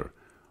last year,"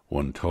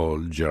 one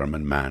tall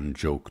German man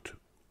joked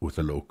with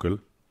a local.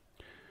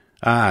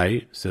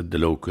 "Aye," said the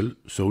local,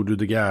 "so do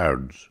the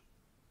guards."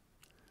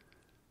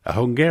 A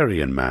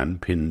Hungarian man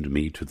pinned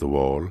me to the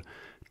wall,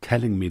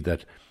 telling me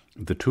that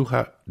the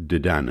Tuatha De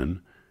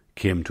Danann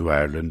came to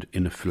Ireland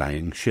in a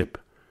flying ship,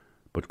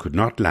 but could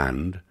not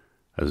land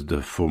as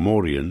the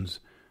Fomorians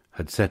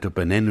had set up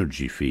an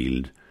energy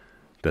field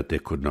that they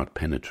could not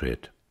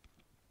penetrate.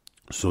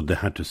 So they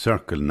had to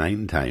circle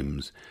 9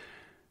 times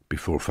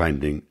before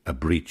finding a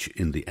breach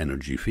in the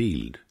energy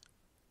field.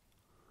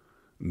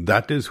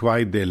 "That is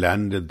why they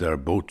landed their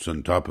boats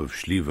on top of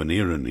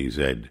Slieveneirin," he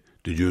said.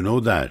 "Did you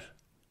know that?"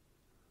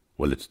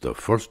 "Well, it's the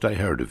first I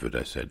heard of it,"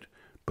 I said,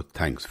 "but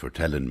thanks for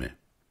telling me."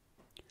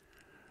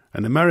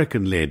 An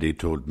American lady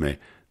told me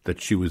that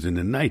she was in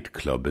a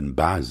nightclub in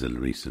Basel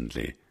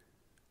recently,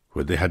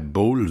 where they had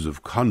bowls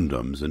of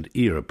condoms and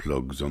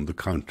earplugs on the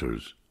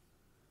counters.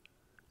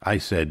 I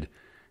said,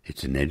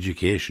 "It's an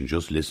education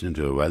just listening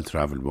to a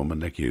well-travelled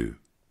woman like you."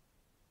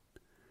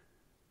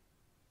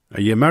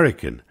 "Are you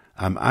American?"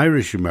 "I'm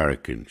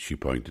Irish-American," she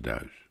pointed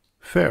out.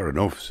 "Fair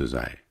enough," says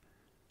I.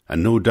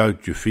 "And no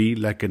doubt you feel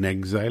like an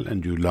exile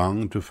and you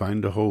long to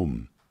find a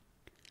home."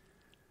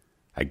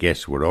 "I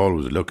guess we're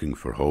always looking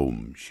for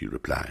home," she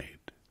replied.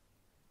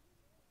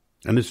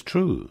 And it's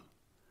true.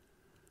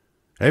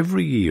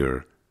 Every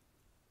year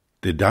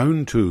they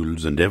down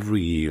tools, and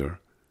every year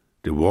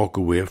they walk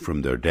away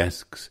from their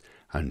desks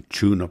and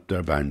tune up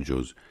their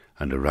banjos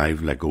and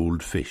arrive like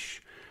old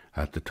fish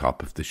at the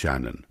top of the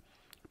Shannon,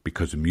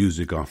 because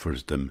music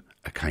offers them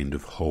a kind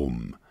of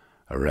home,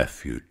 a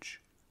refuge.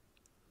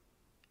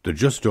 They're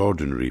just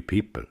ordinary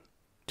people,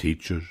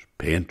 teachers,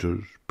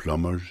 painters,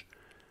 plumbers,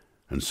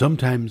 and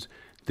sometimes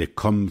they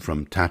come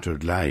from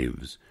tattered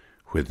lives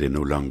where they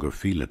no longer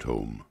feel at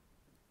home.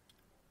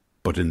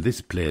 But in this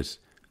place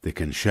they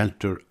can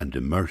shelter and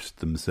immerse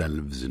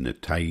themselves in a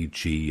tai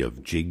chi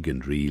of jig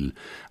and reel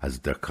as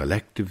their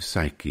collective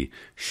psyche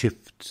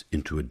shifts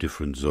into a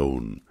different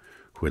zone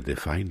where they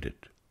find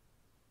it.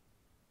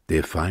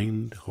 They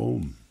find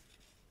home.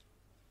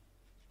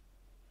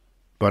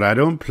 "But I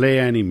don't play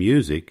any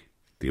music,"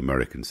 the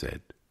American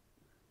said.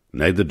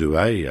 "Neither do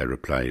I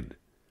replied,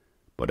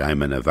 "but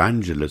I'm an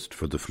evangelist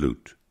for the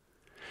flute,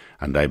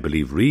 and I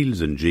believe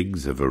reels and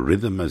jigs have a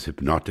rhythm as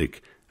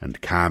hypnotic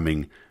and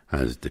calming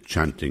as the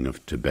chanting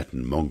of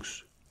Tibetan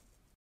monks."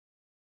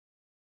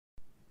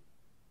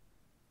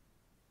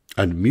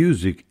 And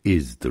music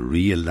is the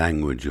real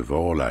language of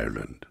all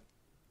Ireland.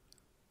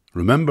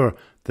 Remember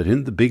that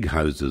in the big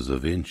houses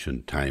of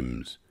ancient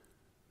times,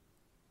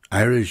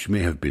 Irish may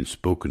have been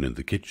spoken in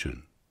the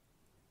kitchen,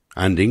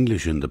 and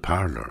English in the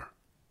parlour,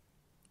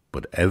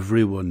 but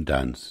everyone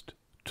danced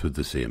to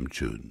the same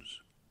tunes.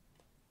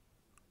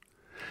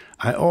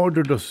 I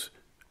ordered us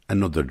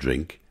another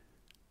drink.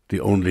 The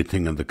only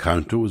thing on the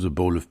counter was a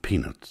bowl of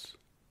peanuts.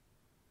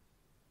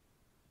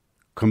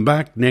 Come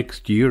back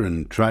next year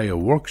and try a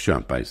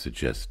workshop, I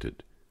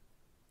suggested.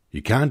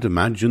 You can't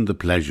imagine the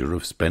pleasure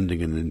of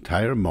spending an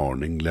entire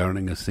morning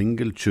learning a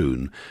single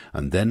tune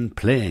and then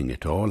playing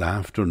it all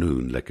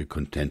afternoon like a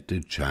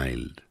contented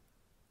child.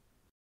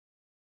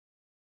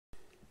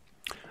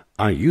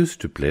 I used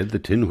to play the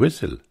tin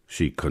whistle,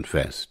 she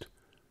confessed.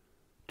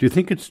 Do you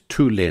think it's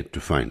too late to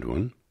find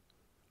one?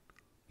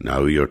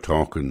 Now you're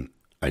talking,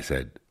 I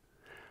said.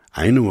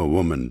 I know a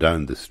woman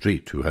down the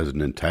street who has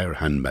an entire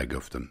handbag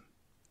of them.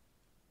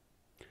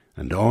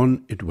 And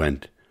on it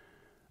went,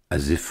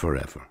 as if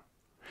forever,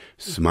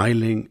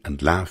 smiling and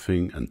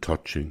laughing and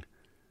touching,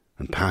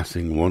 and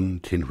passing one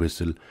tin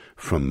whistle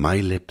from my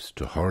lips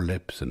to her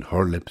lips and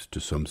her lips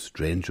to some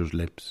stranger's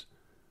lips,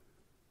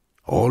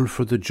 all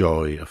for the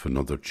joy of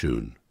another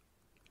tune,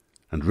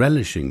 and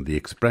relishing the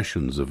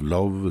expressions of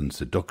love and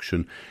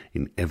seduction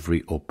in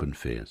every open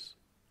face.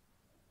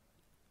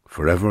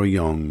 Forever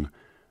young,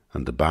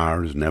 and the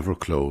bars never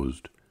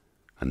closed,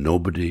 and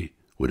nobody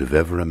would have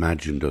ever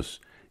imagined us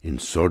in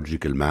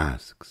surgical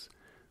masks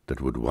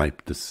that would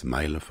wipe the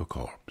smile of a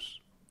corpse.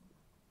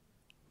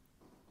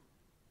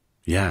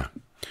 Yeah,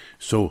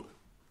 so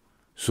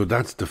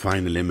that's the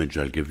final image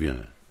I'll give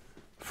you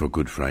for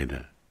Good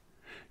Friday.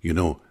 You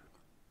know,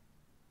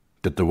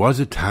 that there was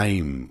a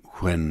time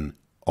when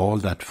all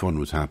that fun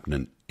was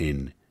happening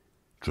in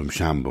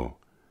Drumshanbo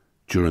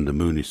during the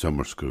Mooney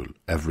Summer School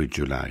every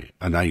July,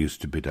 and I used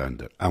to be down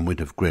there, and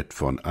we'd have great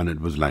fun, and it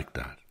was like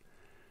that.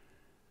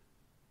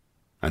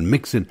 And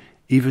mixing,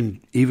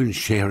 even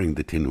sharing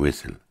the tin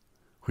whistle,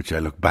 which I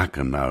look back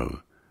on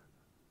now,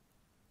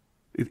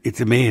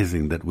 it's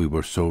amazing that we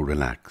were so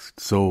relaxed,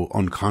 so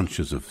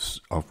unconscious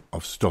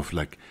of stuff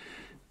like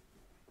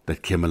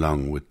that came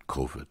along with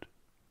COVID.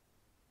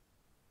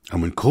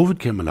 And when COVID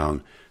came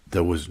along,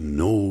 there was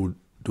no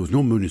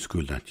Mooney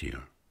School that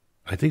year.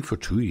 I think for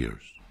 2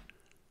 years.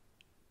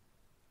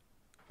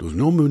 There was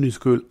no Mooney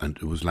School, and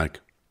it was like,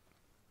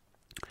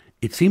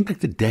 it seemed like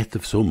the death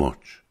of so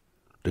much,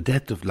 the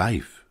death of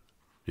life.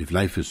 If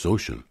life is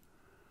social,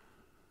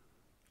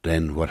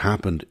 then what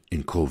happened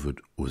in COVID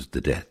was the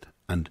death.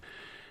 And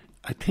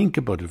I think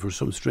about it for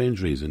some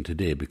strange reason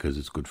today, because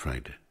it's Good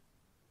Friday.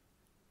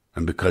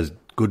 And because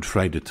Good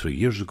Friday 3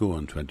 years ago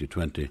in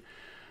 2020,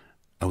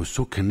 I was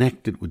so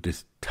connected with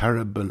this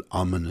terrible,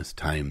 ominous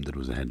time that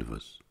was ahead of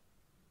us.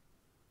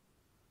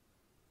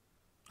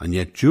 And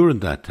yet during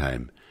that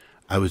time,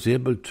 I was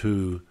able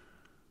to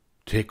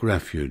take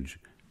refuge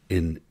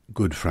in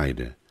Good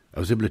Friday. I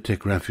was able to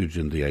take refuge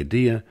in the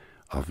idea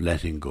of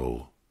letting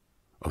go,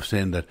 of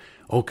saying that,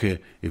 okay,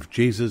 if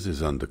Jesus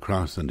is on the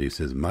cross and he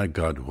says, my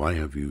God, why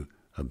have you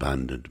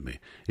abandoned me?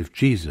 If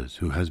Jesus,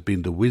 who has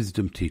been the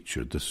wisdom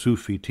teacher, the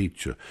Sufi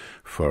teacher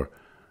for,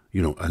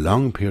 a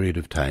long period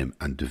of time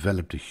and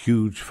developed a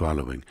huge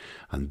following,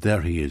 and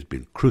there he has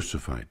been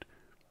crucified,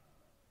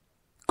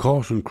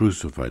 caught and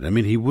crucified. I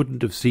mean, he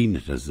wouldn't have seen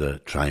it as a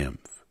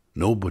triumph.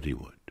 Nobody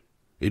would.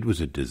 It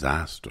was a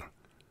disaster.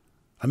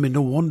 I mean,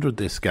 no wonder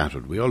they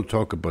scattered. We all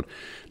talk about,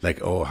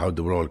 how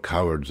they were all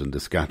cowards and they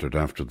scattered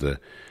after the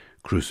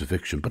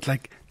crucifixion. But,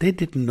 they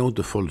didn't know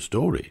the full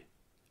story.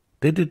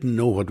 They didn't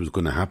know what was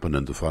going to happen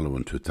in the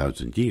following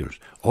 2,000 years.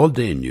 All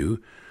they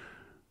knew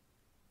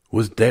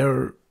was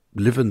they're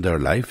living their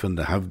life and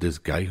they have this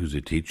guy who's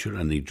a teacher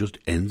and he just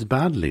ends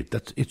badly.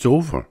 It's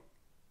over.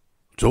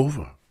 It's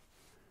over.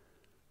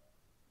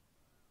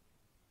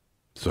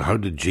 So how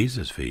did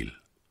Jesus feel?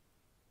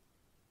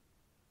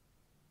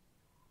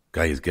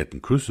 Guy is getting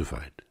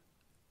crucified.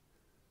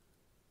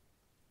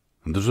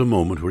 And there's a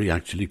moment where he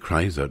actually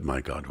cries out,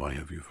 my God, why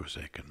have you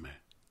forsaken me?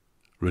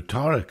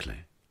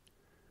 Rhetorically.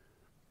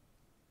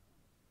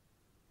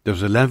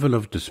 There's a level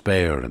of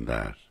despair in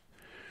that.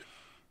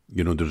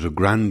 There's a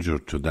grandeur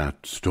to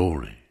that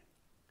story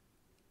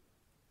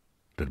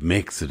that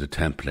makes it a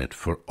template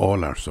for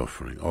all our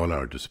suffering, all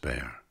our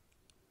despair.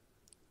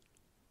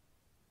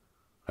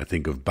 I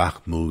think of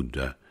Bakhmut,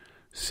 a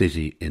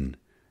city in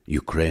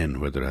Ukraine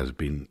where there has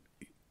been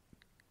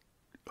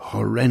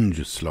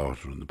horrendous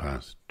slaughter in the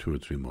past 2 or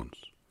 3 months.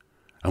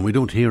 And we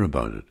don't hear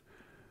about it.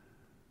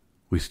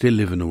 We still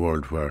live in a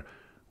world where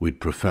we'd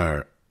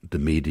prefer the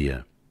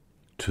media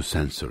to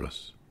censor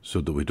us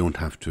so that we don't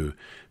have to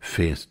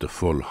face the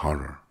full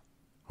horror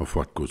of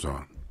what goes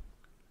on.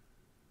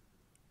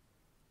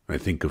 I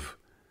think of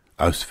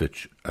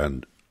Auschwitz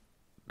and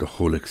the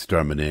whole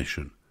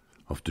extermination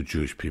of the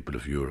Jewish people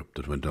of Europe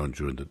that went on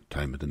during the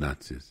time of the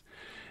Nazis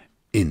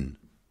in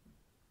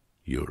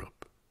Europe.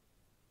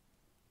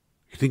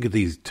 You think of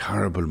these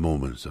terrible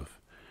moments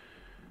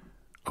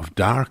of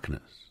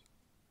darkness.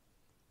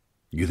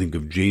 You think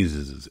of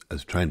Jesus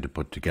as trying to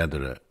put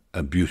together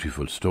a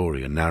beautiful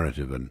story, a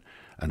narrative, and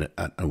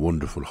a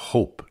wonderful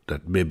hope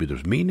that maybe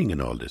there's meaning in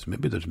all this.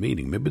 Maybe there's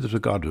meaning. Maybe there's a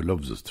God who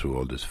loves us through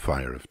all this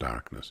fire of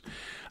darkness.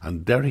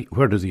 And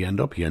where does he end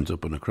up? He ends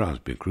up on a cross,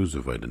 being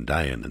crucified and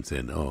dying and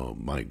saying, oh,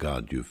 my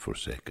God, you've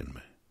forsaken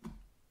me.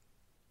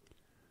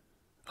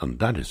 And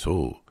that is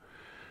so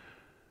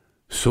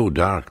so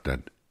dark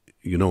that,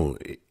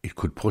 it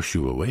could push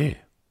you away.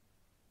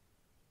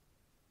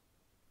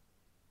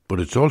 But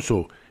it's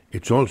also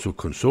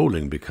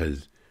consoling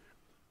because,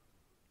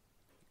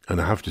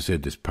 and I have to say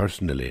this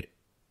personally,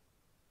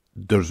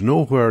 there's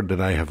nowhere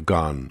that I have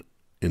gone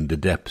in the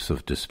depths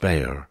of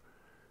despair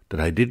that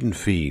I didn't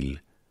feel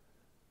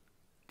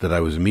that I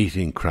was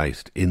meeting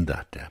Christ in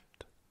that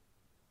depth.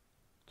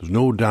 There's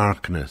no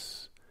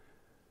darkness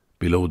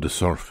below the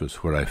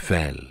surface where I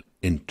fell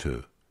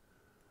into,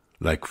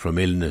 like from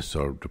illness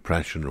or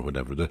depression or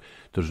whatever.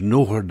 There's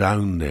nowhere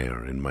down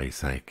there in my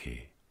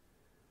psyche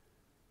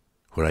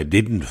where I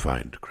didn't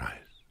find Christ.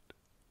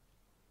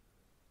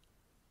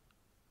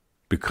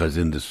 Because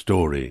in the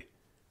story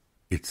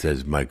it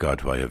says, "My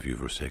God, why have you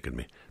forsaken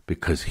me?"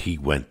 Because he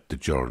went the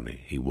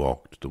journey, he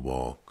walked the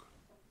walk,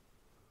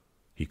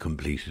 he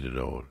completed it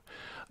all.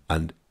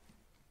 And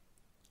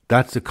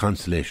that's a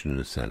consolation in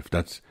itself.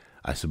 That's,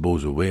 I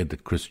suppose, a way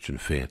that Christian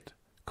faith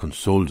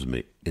consoles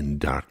me in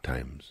dark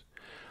times.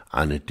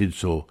 And it did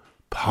so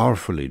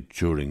powerfully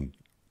during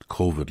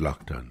COVID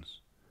lockdowns.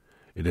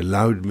 It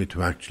allowed me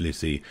to actually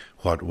see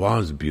what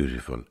was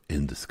beautiful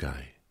in the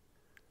sky,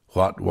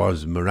 what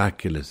was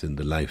miraculous in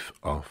the life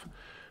of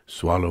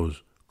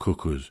swallows,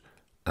 cuckoos,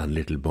 and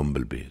little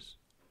bumblebees.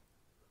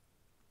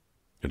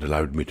 It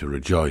allowed me to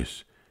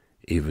rejoice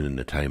even in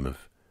a time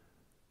of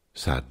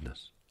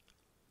sadness.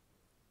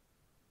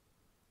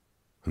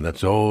 And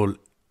that's all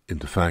in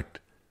the fact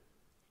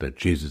that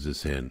Jesus is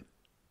saying,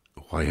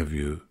 "Why have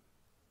you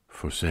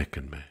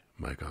forsaken me,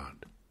 my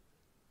God?"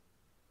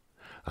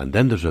 And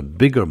then there's a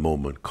bigger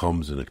moment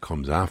comes, and it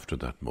comes after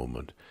that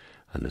moment,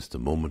 and it's the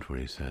moment where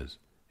he says,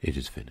 "It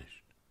is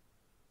finished."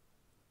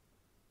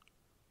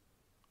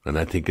 And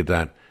I think of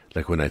that,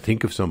 like when I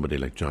think of somebody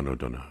like John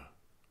O'Donoghue,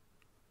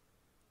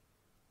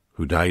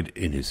 who died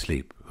in his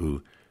sleep,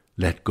 who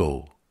let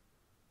go.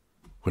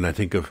 When I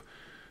think of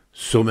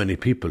so many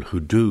people who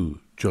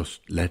do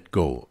just let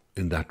go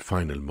in that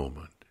final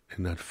moment,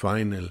 in that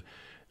final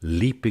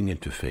leaping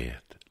into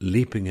faith,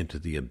 leaping into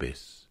the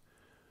abyss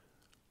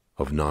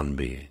of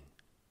non-being,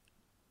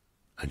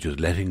 and just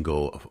letting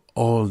go of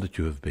all that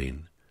you have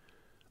been,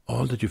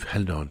 all that you've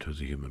held on to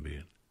as a human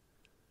being,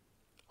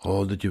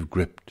 all that you've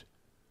gripped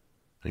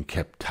and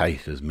kept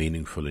tight as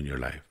meaningful in your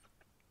life.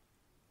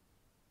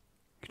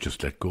 You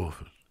just let go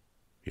of it.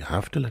 You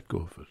have to let go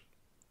of it.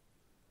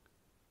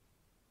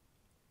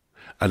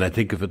 And I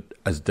think of it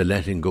as the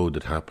letting go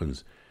that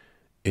happens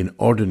in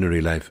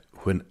ordinary life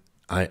when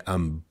I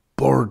am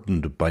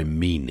burdened by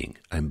meaning.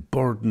 I'm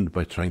burdened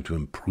by trying to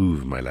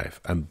improve my life.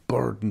 I'm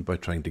burdened by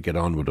trying to get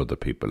on with other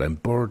people. I'm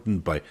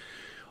burdened by,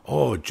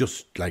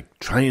 just like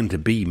trying to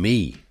be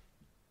me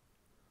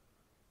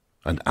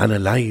and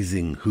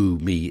analysing who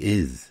me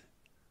is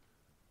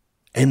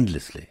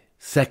endlessly,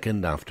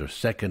 second after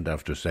second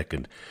after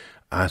second,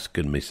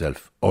 asking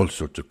myself all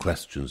sorts of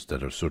questions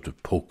that are sort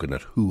of poking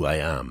at who I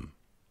am.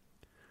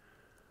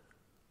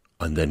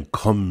 And then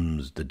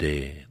comes the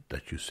day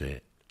that you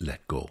say,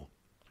 let go.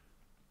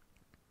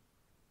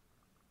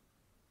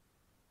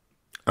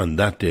 And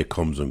that day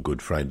comes on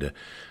Good Friday,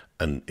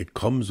 and it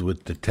comes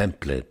with the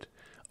template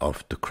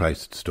of the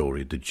Christ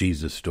story, the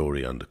Jesus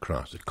story on the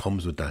cross. It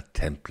comes with that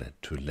template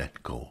to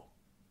let go.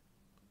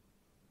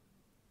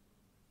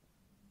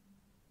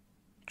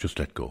 Just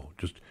let go.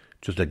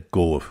 Just let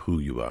go of who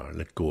you are.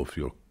 Let go of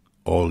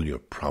all your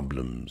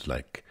problems,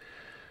 like,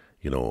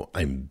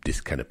 I'm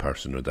this kind of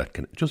person or that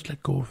kind of... Just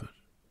let go of it.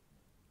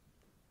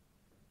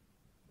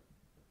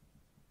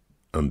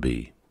 And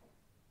be.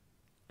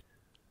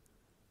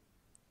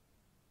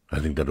 I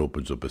think that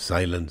opens up a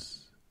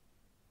silence.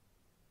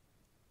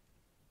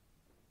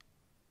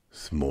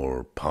 It's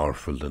more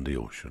powerful than the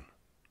ocean.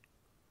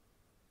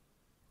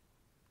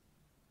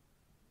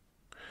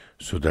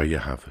 So there you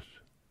have it.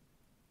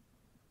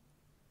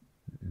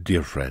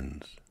 Dear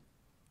friends,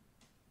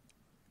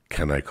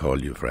 can I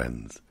call you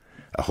friends?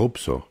 I hope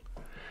so.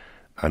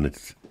 And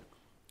it's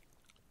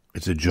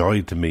a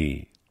joy to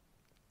me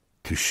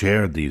to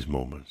share these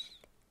moments.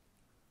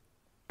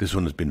 This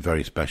one has been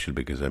very special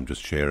because I'm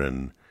just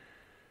sharing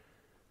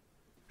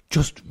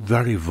just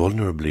very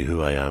vulnerably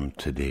who I am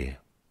today.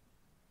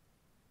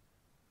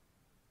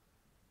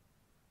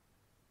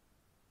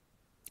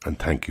 And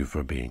thank you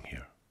for being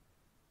here.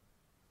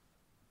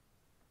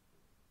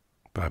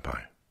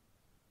 Bye-bye.